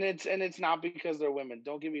it's not because they're women.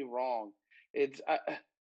 Don't get me wrong. It's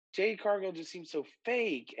Jade Cargill just seems so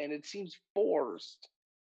fake, and it seems forced,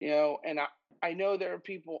 And I know there are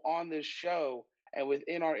people on this show and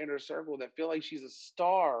within our inner circle that feel like she's a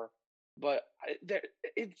star, but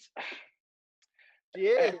it's. She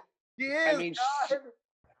is. She I is.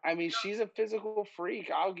 mean, she's a physical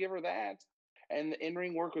freak. I'll give her that. And the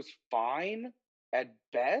in-ring work was fine at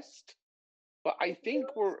best. But I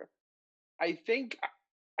think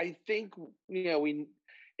we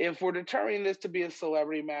if we're determining this to be a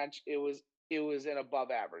celebrity match, it was an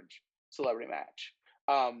above average celebrity match.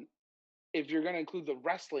 If you're going to include the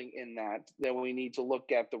wrestling in that, then we need to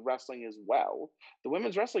look at the wrestling as well. The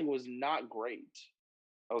women's wrestling was not great.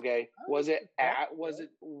 Okay, was it average?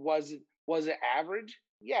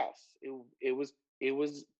 Yes, it was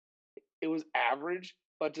average.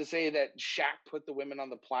 But to say that Shaq put the women on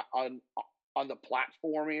the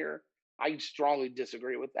platform here, I strongly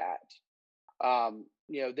disagree with that.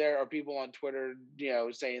 There are people on Twitter,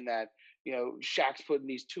 saying that Shaq's putting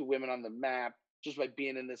these two women on the map just by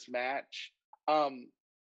being in this match. Kind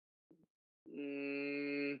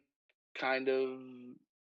of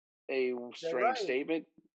a strange statement.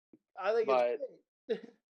 I think it's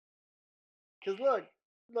because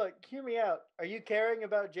look, hear me out. Are you caring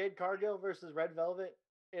about Jade Cargill versus Red Velvet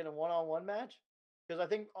in a one-on-one match? Because I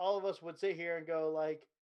think all of us would sit here and go like,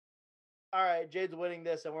 all right, Jade's winning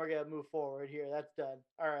this, and we're gonna move forward here. That's done.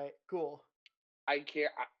 All right, cool. I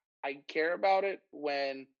care about it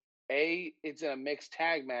when A, it's in a mixed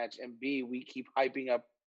tag match, and B, we keep hyping up,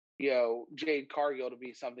 Jade Cargill to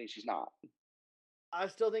be something she's not. I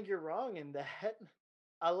still think you're wrong in that.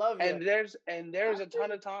 I love you. And there's a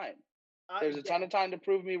ton of time. There's a ton of time to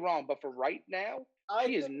prove me wrong, but for right now,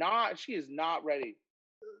 she is not ready.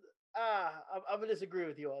 I'm gonna disagree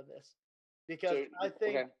with you on this because I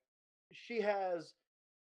think she's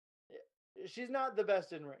not the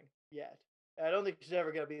best in ring yet. I don't think she's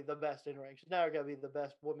ever gonna be the best in ring. She's never gonna be the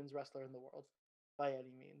best women's wrestler in the world by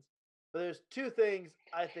any means. But there's two things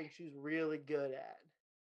I think she's really good at.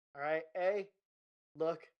 All right,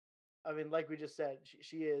 look, I mean, like we just said,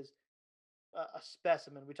 she is a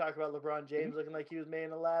specimen. We talked about LeBron James looking like he was made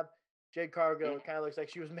in a lab. Jade Cargill kind of looks like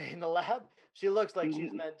she was made in the lab. She looks like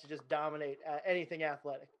she's meant to just dominate anything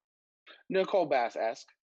athletic. Nicole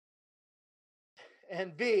Bass-esque.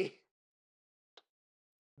 And B,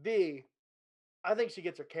 I think she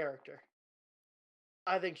gets her character.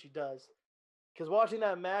 I think she does. Because watching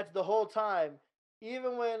that match the whole time,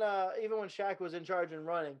 even when Shaq was in charge and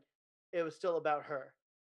running, it was still about her.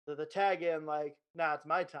 The tag in, like, nah, it's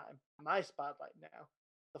my time, my spotlight now.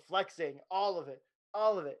 The flexing, all of it.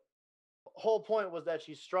 The whole point was that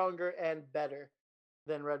she's stronger and better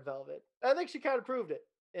than Red Velvet. I think she kind of proved it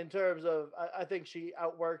in terms of, I think she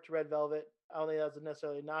outworked Red Velvet. I don't think that's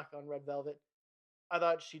necessarily a knock on Red Velvet. I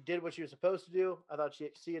thought she did what she was supposed to do. I thought she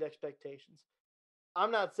exceeded expectations.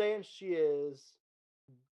 I'm not saying she is,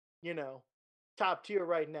 top tier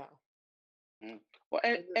right now. Well,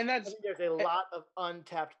 and that's there's a lot of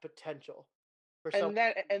untapped potential. And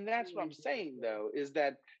that's what I'm saying though, is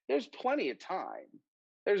that there's plenty of time.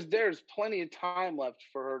 There's plenty of time left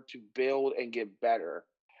for her to build and get better.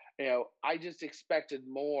 I just expected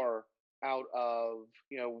more out of,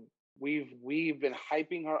 we've been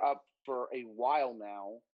hyping her up for a while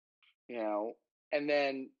now, and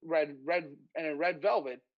then Red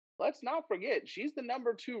Velvet, let's not forget, she's the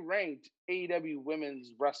number 2 ranked AEW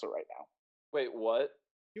women's wrestler right now. Wait, what?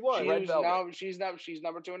 She's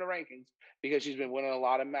number 2 in the rankings because she's been winning a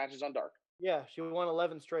lot of matches on Dark. Yeah, she won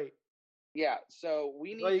 11 straight. Yeah, so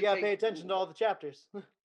we need. Well, you gotta pay attention to all the chapters.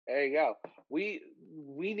 There you go. We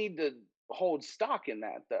need to hold stock in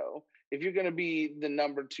that though. If you're going to be the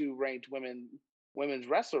number 2 ranked women's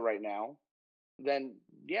wrestler right now, then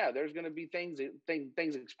yeah, there's going to be things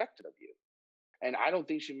expected of you, and I don't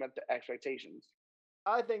think she met the expectations.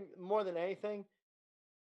 I think more than anything,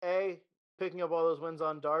 picking up all those wins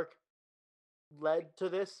on Dark led to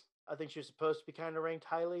this. I think she was supposed to be kind of ranked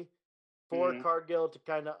highly for Cargill to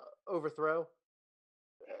kind of overthrow.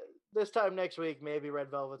 This time next week, maybe Red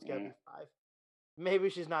Velvet's gonna be 5. Maybe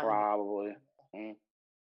she's not. Probably.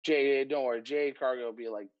 Jade, don't worry. Jade Cargill will be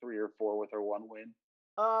like 3 or 4 with her 1 win.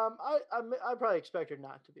 I probably expect her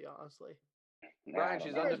not to be, honestly. Brian,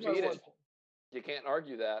 she's undefeated. You can't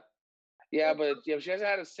argue that. Yeah, but she hasn't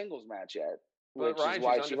had a singles match yet. But which Ryan, is she's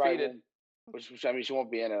why she probably undefeated. won't. Which I mean, she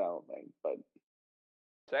won't be in it. I don't think, but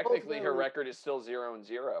Technically, her Ultimately- record is still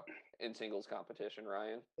 0-0 in singles competition,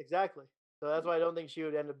 Ryan. Exactly. So that's why I don't think she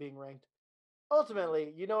would end up being ranked.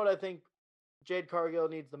 Ultimately, you know what I think Jade Cargill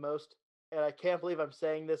needs the most? And I can't believe I'm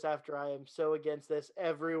saying this after I am so against this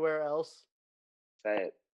everywhere else. say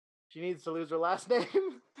it. She needs to lose her last name.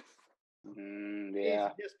 Mm, She needs yeah.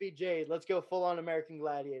 to just be Jade. Let's go full on American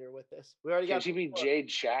Gladiator with this. We already Can got she be before. Jade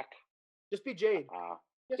Shack? Just be Jade.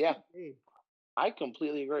 Just yeah. be Jade. I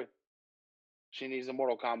completely agree. She needs a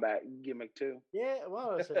Mortal Kombat gimmick too. Yeah,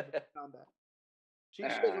 well, I said combat. She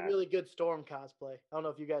does a really good Storm cosplay. I don't know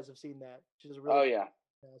if you guys have seen that. She does a really Oh good yeah.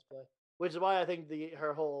 cosplay, which is why I think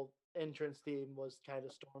her whole entrance theme was kind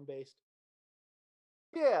of Storm based.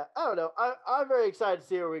 Yeah, I don't know. I'm very excited to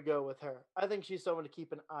see where we go with her. I think she's someone to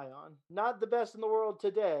keep an eye on. Not the best in the world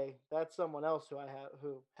today. That's someone else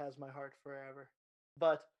who has my heart forever.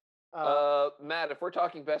 But Matt, if we're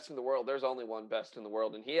talking best in the world, there's only one best in the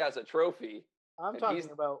world, and he has a trophy. I'm and talking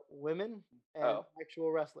about women and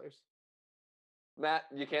actual wrestlers. Matt,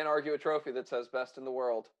 you can't argue a trophy that says best in the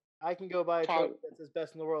world. I can go buy a trophy that says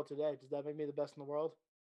best in the world today. Does that make me the best in the world?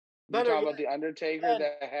 You're talking about the Undertaker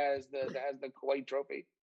that has the Kuwait trophy.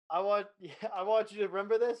 I want you to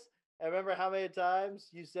remember this. I remember how many times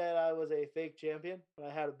you said I was a fake champion when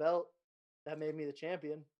I had a belt. That made me the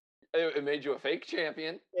champion. It made you a fake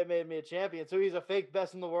champion. It made me a champion. So he's a fake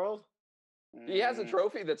best in the world. He has a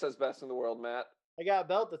trophy that says best in the world, Matt. I got a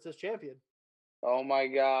belt that says champion. Oh my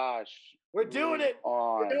gosh. We're doing it.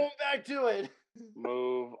 We're going back to it.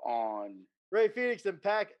 Move on. Ray Phoenix and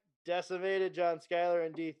Pac decimated John Skyler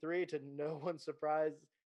in D3 to no one's surprise.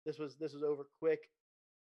 This was over quick.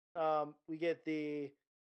 We get the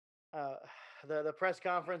press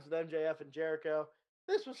conference with MJF and Jericho.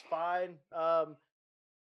 This was fine. The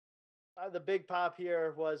big pop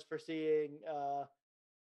here was for seeing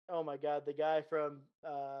oh my god, the guy from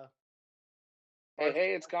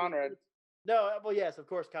hey, it's Conrad. No, well, yes, of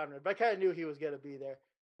course, Conrad. But I kind of knew he was going to be there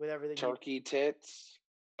with everything. Turkey tits.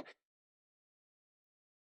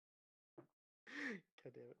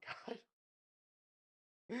 God damn it, God.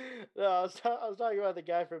 No, I was talking about the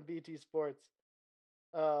guy from BT Sports.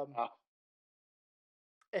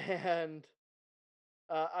 And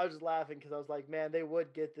I was just laughing because I was like, man, they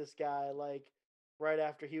would get this guy like right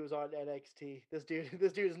after he was on NXT. This dude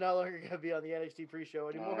is no longer going to be on the NXT pre-show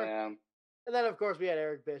anymore. And then, of course, we had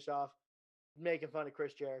Eric Bischoff making fun of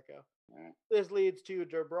Chris Jericho. This leads to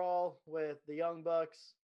Der Brawl with the Young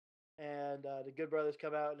Bucks, and the Good Brothers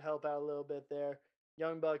come out and help out a little bit there.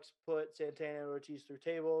 Young Bucks put Santana and Ortiz through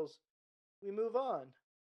tables. We move on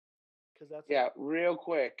because that's real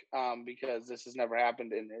quick, because this has never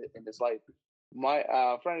happened in his life. My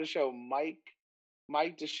friend of the show, Mike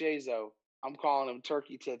DeShazo. I'm calling him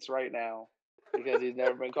Turkey Tits right now because he's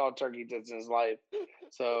never been called Turkey Tits in his life.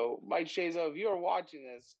 So, Mike DeShazo, if you are watching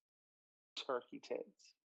this, Turkey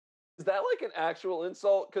Tits. Is that like an actual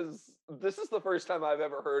insult? Because this is the first time I've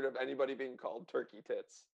ever heard of anybody being called Turkey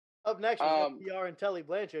Tits. Up next is FTR and Tully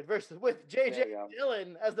Blanchard with JJ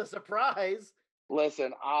Dillon as the surprise.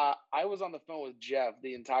 Listen, I was on the phone with Jeff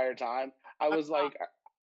the entire time. I was like,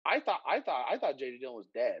 I thought JJ Dillon was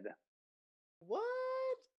dead. What?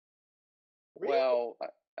 Really? Well,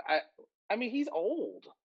 I mean, he's old.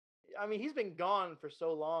 I mean, he's been gone for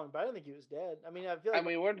so long, but I don't think he was dead. I mean, I feel like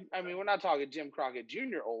we're not talking Jim Crockett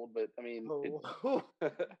Jr. old, but I mean,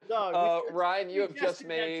 Ryan, you have just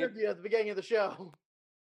made tribute at the beginning of the show.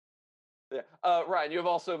 Yeah, Ryan, you have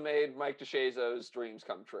also made Mike DeShazo's dreams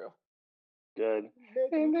come true. Good.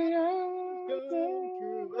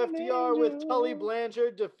 FTR with Tully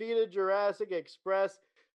Blanchard defeated Jurassic Express.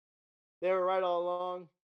 They were right all along.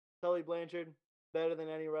 Tully Blanchard, better than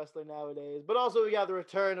any wrestler nowadays. But also we got the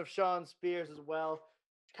return of Shawn Spears as well.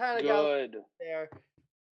 Kind of got there.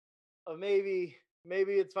 Maybe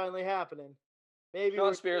it's finally happening. Maybe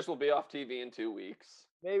Shawn Spears will be off TV in 2 weeks.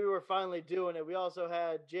 Maybe we're finally doing it. We also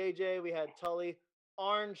had JJ. We had Tully.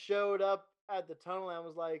 Arn showed up at the tunnel and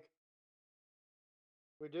was like,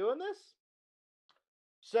 we're doing this?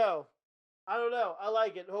 So, I don't know. I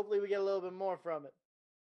like it. Hopefully we get a little bit more from it.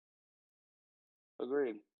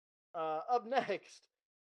 Agreed. Up next,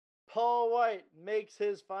 Paul White makes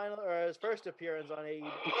his first appearance on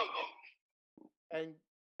AEW. And,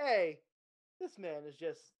 this man is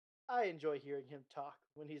just, I enjoy hearing him talk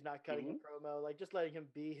when he's not cutting a promo, like just letting him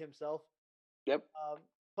be himself. Yep.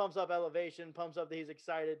 Pumps up Elevation, pumps up that he's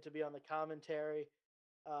excited to be on the commentary.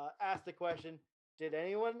 Asked the question, did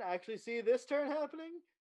anyone actually see this turn happening?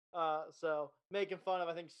 So making fun of,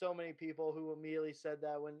 I think, so many people who immediately said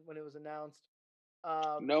that when it was announced.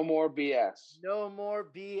 No more BS. No more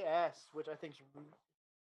BS, which I think is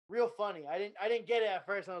real funny. I didn't get it at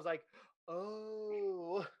first, and I was like,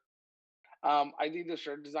 oh, I think the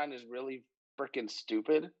shirt design is really freaking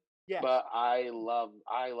stupid, yes, but I love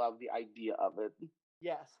the idea of it.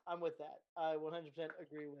 yes, I'm with that. I 100%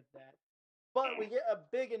 agree with that. But we get a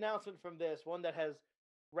big announcement from this one that has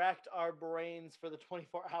racked our brains for the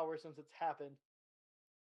 24 hours since it's happened.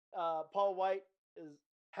 Paul White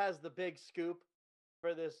has the big scoop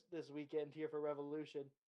for this weekend here for Revolution.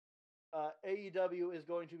 AEW is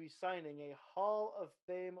going to be signing a Hall of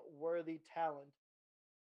Fame worthy talent,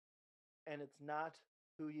 and it's not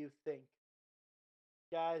who you think.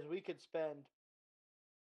 Guys, we could spend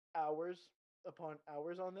hours upon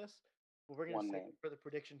hours on this, but we're going to One save name. it for the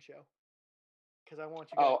prediction show because I want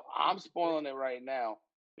you guys. Oh, I'm spoiling it right now.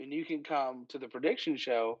 And you can come to the prediction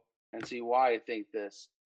show and see why I think this.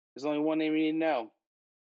 There's only one name you need to know.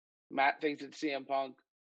 Matt thinks it's CM Punk.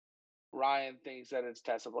 Ryan thinks that it's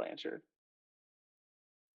Tessa Blanchard.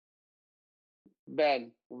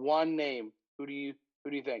 Ben, one name. Who do you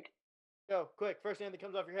think? Go quick. First name that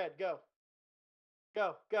comes off your head. Go.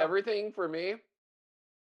 Go. Everything for me,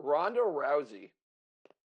 Ronda Rousey.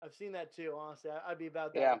 I've seen that too. Honestly, I'd be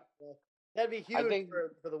about that. Yeah. That'd be huge think-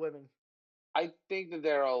 for the women. I think that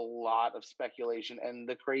there are a lot of speculation, and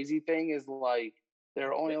the crazy thing is, like, there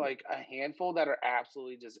are only like a handful that are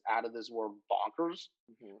absolutely just out of this world bonkers.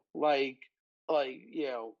 Mhm. Like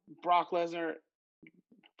Brock Lesnar.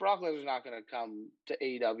 Brock Lesnar's not going to come to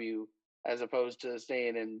AEW as opposed to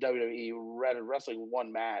staying in WWE, wrestling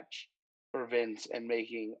one match for Vince and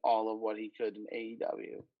making all of what he could in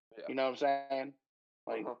AEW. Yeah. You know what I'm saying?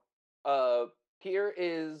 Like, Here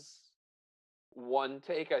is one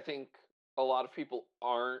take I think a lot of people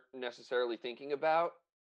aren't necessarily thinking about.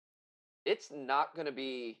 It's not going to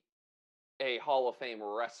be a Hall of Fame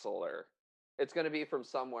wrestler. It's going to be from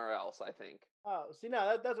somewhere else, I think. Oh, see,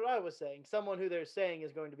 now that's what I was saying. Someone who they're saying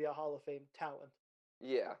is going to be a Hall of Fame talent.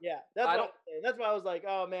 Yeah. Yeah, that's what I was saying. That's why I was like,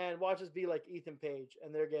 oh man, watch us be like Ethan Page,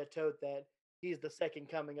 and they're gonna tote that he's the second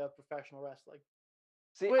coming of professional wrestling.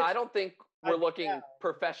 See, Which I don't think we're I'd be looking down.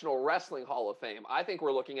 professional wrestling Hall of Fame. I think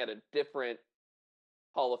we're looking at a different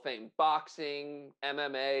Hall of Fame. Boxing,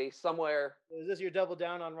 MMA, somewhere. Is this your double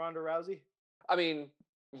down on Ronda Rousey? I mean,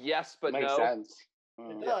 yes, but makes no. sense.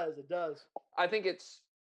 It does. It does. I think it's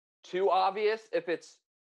too obvious if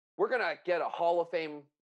we're going to get a Hall of Fame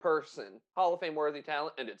person, Hall of Fame worthy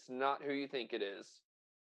talent, and it's not who you think it is.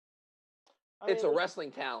 It's a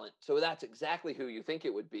wrestling talent, so that's exactly who you think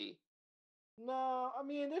it would be. No, I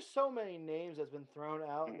mean, there's so many names that's been thrown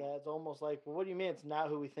out that it's almost like, well, what do you mean it's not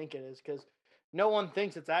who we think it is? Because no one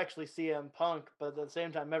thinks it's actually CM Punk, but at the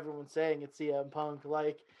same time, everyone's saying it's CM Punk.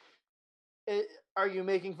 Like, are you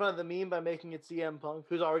making fun of the meme by making it CM Punk,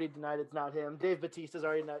 who's already denied it's not him? Dave Bautista's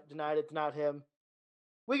already denied it's not him.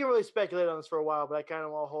 We can really speculate on this for a while, but I kind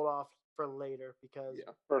of want to hold off for later because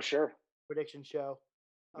for sure. Prediction show.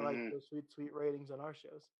 I like those sweet ratings on our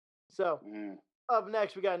shows. So up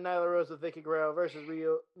next, we got Nyla Rose with Vicky Guerrero versus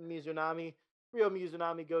Ryo Mizunami. Ryo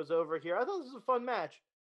Mizunami goes over here. I thought this was a fun match.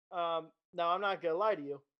 Now I'm not gonna lie to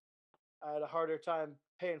you. I had a harder time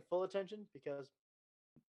paying full attention because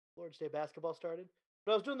Florida State basketball started,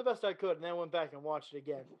 but I was doing the best I could, and then went back and watched it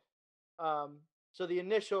again. So the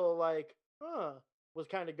initial was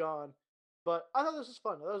kind of gone, but I thought this was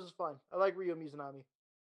fun. I like Ryo Mizunami.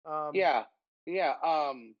 Yeah.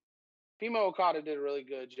 Fimo Okada did a really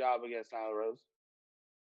good job against Nyla Rose.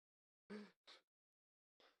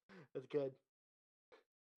 That's good.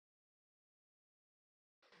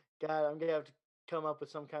 God, I'm gonna have to come up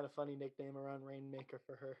with some kind of funny nickname around Rainmaker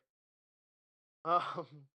for her.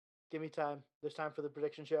 Give me time. There's time for the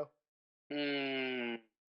prediction show.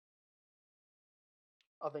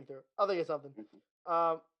 I'll think through it. I'll think of something.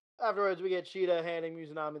 Afterwards, we get Shida handing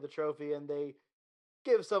Mizunami the trophy, and they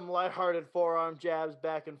give some lighthearted forearm jabs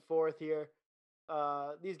back and forth here.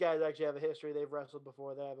 These guys actually have a history. They've wrestled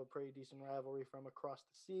before. They have a pretty decent rivalry from across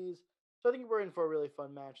the seas. So I think we're in for a really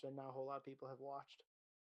fun match that not a whole lot of people have watched.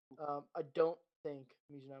 I don't think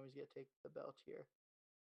Mizunami's going to take the belt here.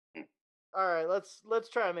 All right, let's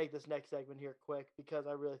try and make this next segment here quick because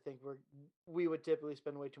I really think we would typically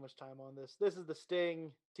spend way too much time on this. This is the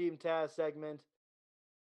Sting Team Taz segment.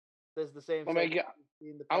 This is the same. I'm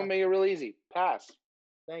gonna make it real easy. Pass.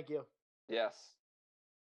 Thank you. Yes.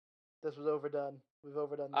 This was overdone. We've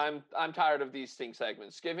overdone this. I'm tired of these Sting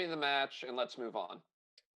segments. Give me the match and let's move on.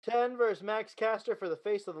 10 versus Max Caster for the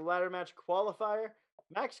face of the ladder match qualifier.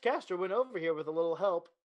 Max Caster went over here with a little help,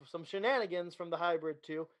 some shenanigans from the Hybrid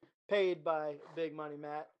 2, paid by Big Money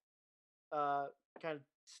Matt. kind of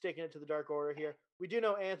sticking it to the Dark Order here. We do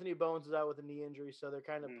know Anthony Bones is out with a knee injury, so they're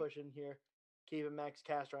kind of pushing here, keeping Max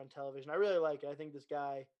Caster on television. I really like it. I think this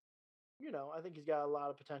guy, I think he's got a lot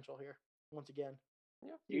of potential here. Once again,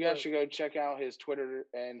 Yeah. You guys should go check out his Twitter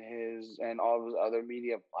and all of his other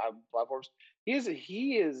media platforms. He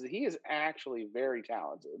is actually very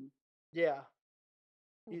talented. Yeah,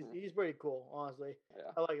 he's pretty cool. Honestly,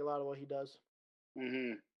 Yeah. I like a lot of what he does.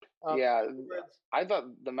 Yeah, I thought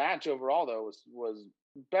the match overall though was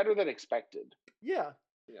better than expected. Yeah.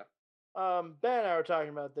 Yeah. Ben and I were talking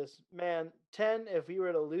about this. Man, 10, if he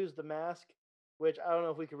were to lose the mask, which I don't know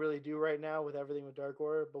if we could really do right now with everything with Dark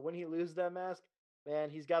Order, but when he loses that mask, man,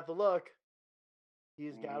 he's got the look.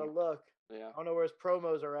 He's got a look. Yeah. I don't know where his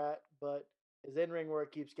promos are at, but his in-ring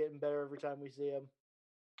work keeps getting better every time we see him.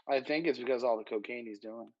 I think it's because of all the cocaine he's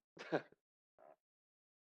doing. At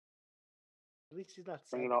least he's not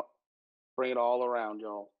Bring it all around,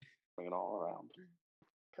 y'all. Bring it all around.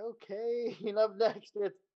 Cocaine. Up next,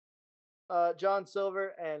 it's John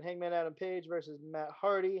Silver and Hangman Adam Page versus Matt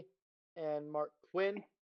Hardy and Mark Quinn.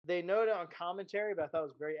 They noted on commentary, but I thought it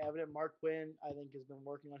was very evident. Mark Quinn, I think, has been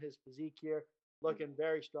working on his physique here, looking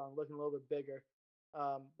very strong, looking a little bit bigger.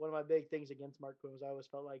 One of my big things against Mark Quinn was I always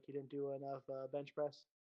felt like he didn't do enough bench press,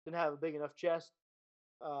 didn't have a big enough chest.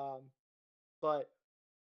 But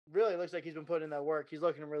really looks like he's been putting in that work. He's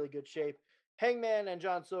looking in really good shape. Hangman and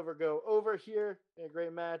John Silver go over here in a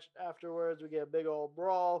great match. Afterwards, we get a big old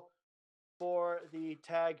brawl for the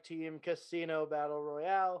tag team casino battle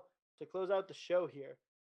royale to close out the show here.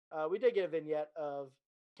 We did get a vignette of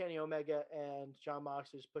Kenny Omega and Jon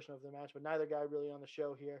Moxley just pushing over the match, but neither guy really on the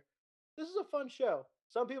show here. This is a fun show.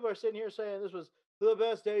 Some people are sitting here saying this was the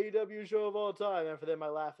best AEW show of all time, and for them, I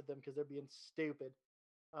laugh at them because they're being stupid.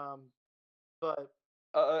 But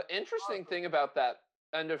interesting thing about that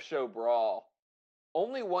end of show brawl,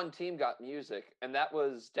 only one team got music, and that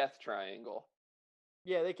was Death Triangle.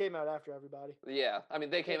 Yeah, they came out after everybody. Yeah, I mean,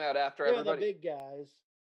 they came out after they're everybody. The big guys.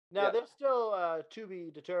 Now, they're still to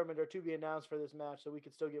be determined or to be announced for this match, so we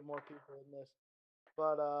could still get more people in this.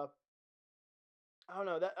 But I don't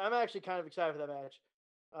know. I'm actually kind of excited for that match.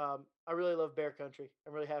 I really love Bear Country.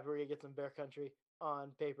 I'm really happy we're going to get some Bear Country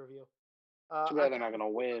on pay-per-view. Too bad they're not going to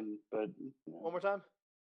win, but... One more time?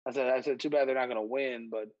 I said, too bad they're not going to win,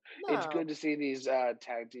 but it's good to see these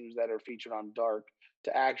tag teams that are featured on Dark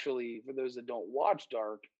to actually, for those that don't watch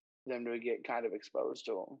Dark, them to get kind of exposed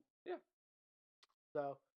to them. Yeah.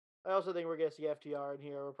 So, I also think we're going to see FTR in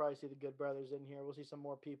here. We'll probably see the Good Brothers in here. We'll see some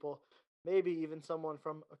more people. Maybe even someone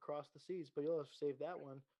from across the seas, but you'll have to save that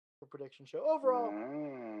one for prediction show. Overall,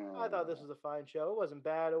 I thought this was a fine show. It wasn't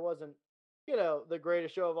bad. It wasn't, the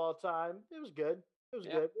greatest show of all time. It was good. It was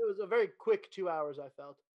good. It was a very quick 2 hours, I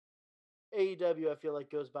felt. AEW, I feel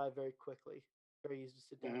like, goes by very quickly. Very easy to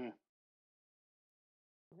sit down.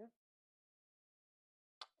 Yeah.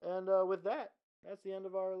 And with that, that's the end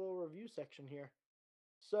of our little review section here.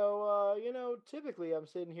 So, typically I'm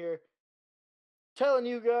sitting here telling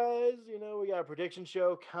you guys, we got a prediction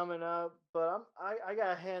show coming up, but I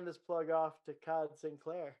got to hand this plug off to Cod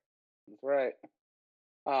Sinclair. That's right.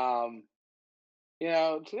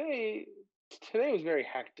 Today was very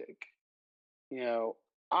hectic.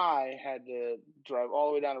 I had to drive all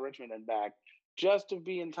the way down to Richmond and back just to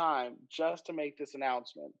be in time, just to make this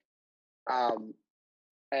announcement.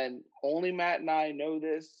 And only Matt and I know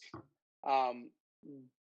this.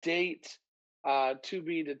 Date to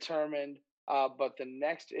be determined. But the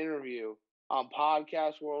next interview on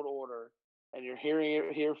Podcast World Order, and you're hearing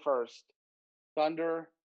it here first, Thunder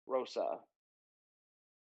Rosa.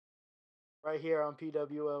 Right here on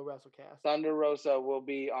PWO WrestleCast. Thunder Rosa will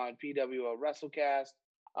be on PWO WrestleCast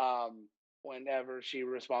whenever she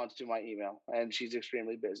responds to my email, and she's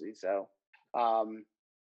extremely busy. So,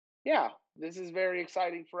 this is very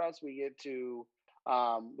exciting for us. We get to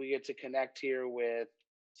connect here with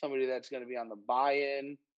somebody that's going to be on the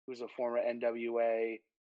buy-in, who's a former NWA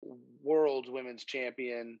World Women's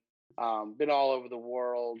Champion, been all over the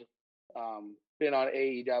world, been on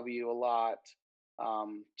AEW a lot.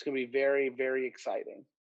 It's going to be very, very exciting.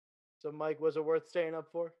 So, Mike, was it worth staying up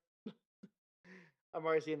for? I'm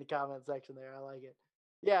already seeing the comment section there. I like it.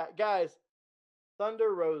 Yeah, guys,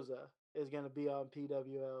 Thunder Rosa is going to be on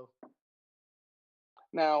PWO.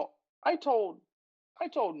 Now, I told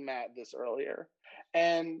Matt this earlier,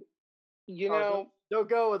 and don't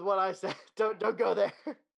go with what I said. Don't go there.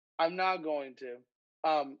 I'm not going to.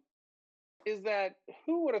 Is that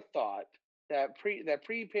who would have thought that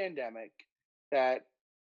pre-pandemic that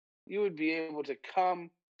you would be able to come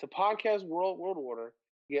to Podcast World Order,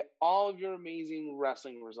 get all of your amazing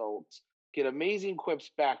wrestling results, get amazing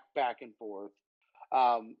quips back and forth,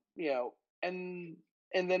 and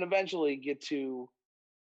then eventually get to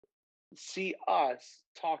see us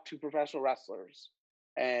talk to professional wrestlers,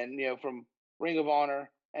 and from Ring of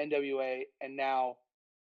Honor, NWA, and now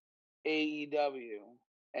AEW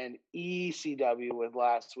and ECW with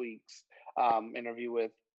last week's interview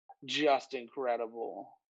with Just Incredible.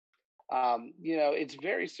 It's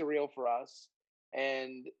very surreal for us.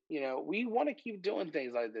 And, we want to keep doing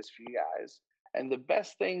things like this for you guys. And the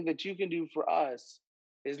best thing that you can do for us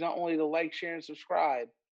is not only to like, share, and subscribe,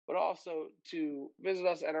 but also to visit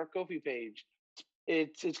us at our Ko-fi page.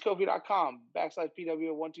 It's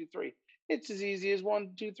Ko-fi.com/PW123. It's as easy as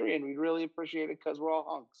 1, 2, 3, and we'd really appreciate it because we're all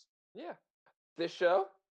hunks. Yeah. This show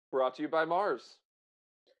brought to you by Mars.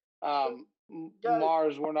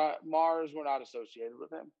 Mars, we're not associated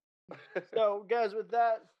with him. So, guys, with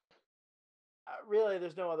that, really,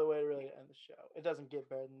 there's no other way to really end the show. It doesn't get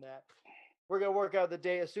better than that. We're going to work out the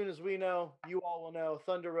date. As soon as we know, you all will know.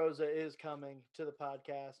 Thunder Rosa is coming to the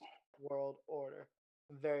podcast World Order.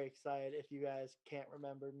 I'm very excited if you guys can't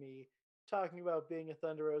remember me talking about being a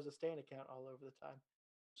Thunder Rosa Stain account all over the time.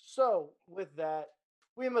 So, with that,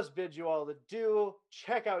 we must bid you all adieu.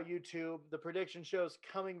 Check out YouTube. The prediction show's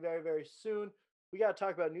coming very, very soon. We got to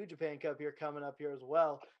talk about New Japan Cup here coming up here as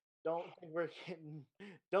well. Don't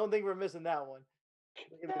think we're missing that one.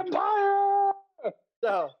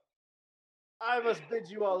 So, I must bid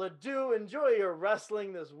you all adieu. Enjoy your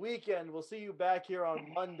wrestling this weekend. We'll see you back here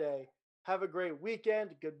on Monday. Have a great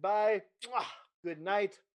weekend. Goodbye. Good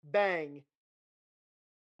night. Bang.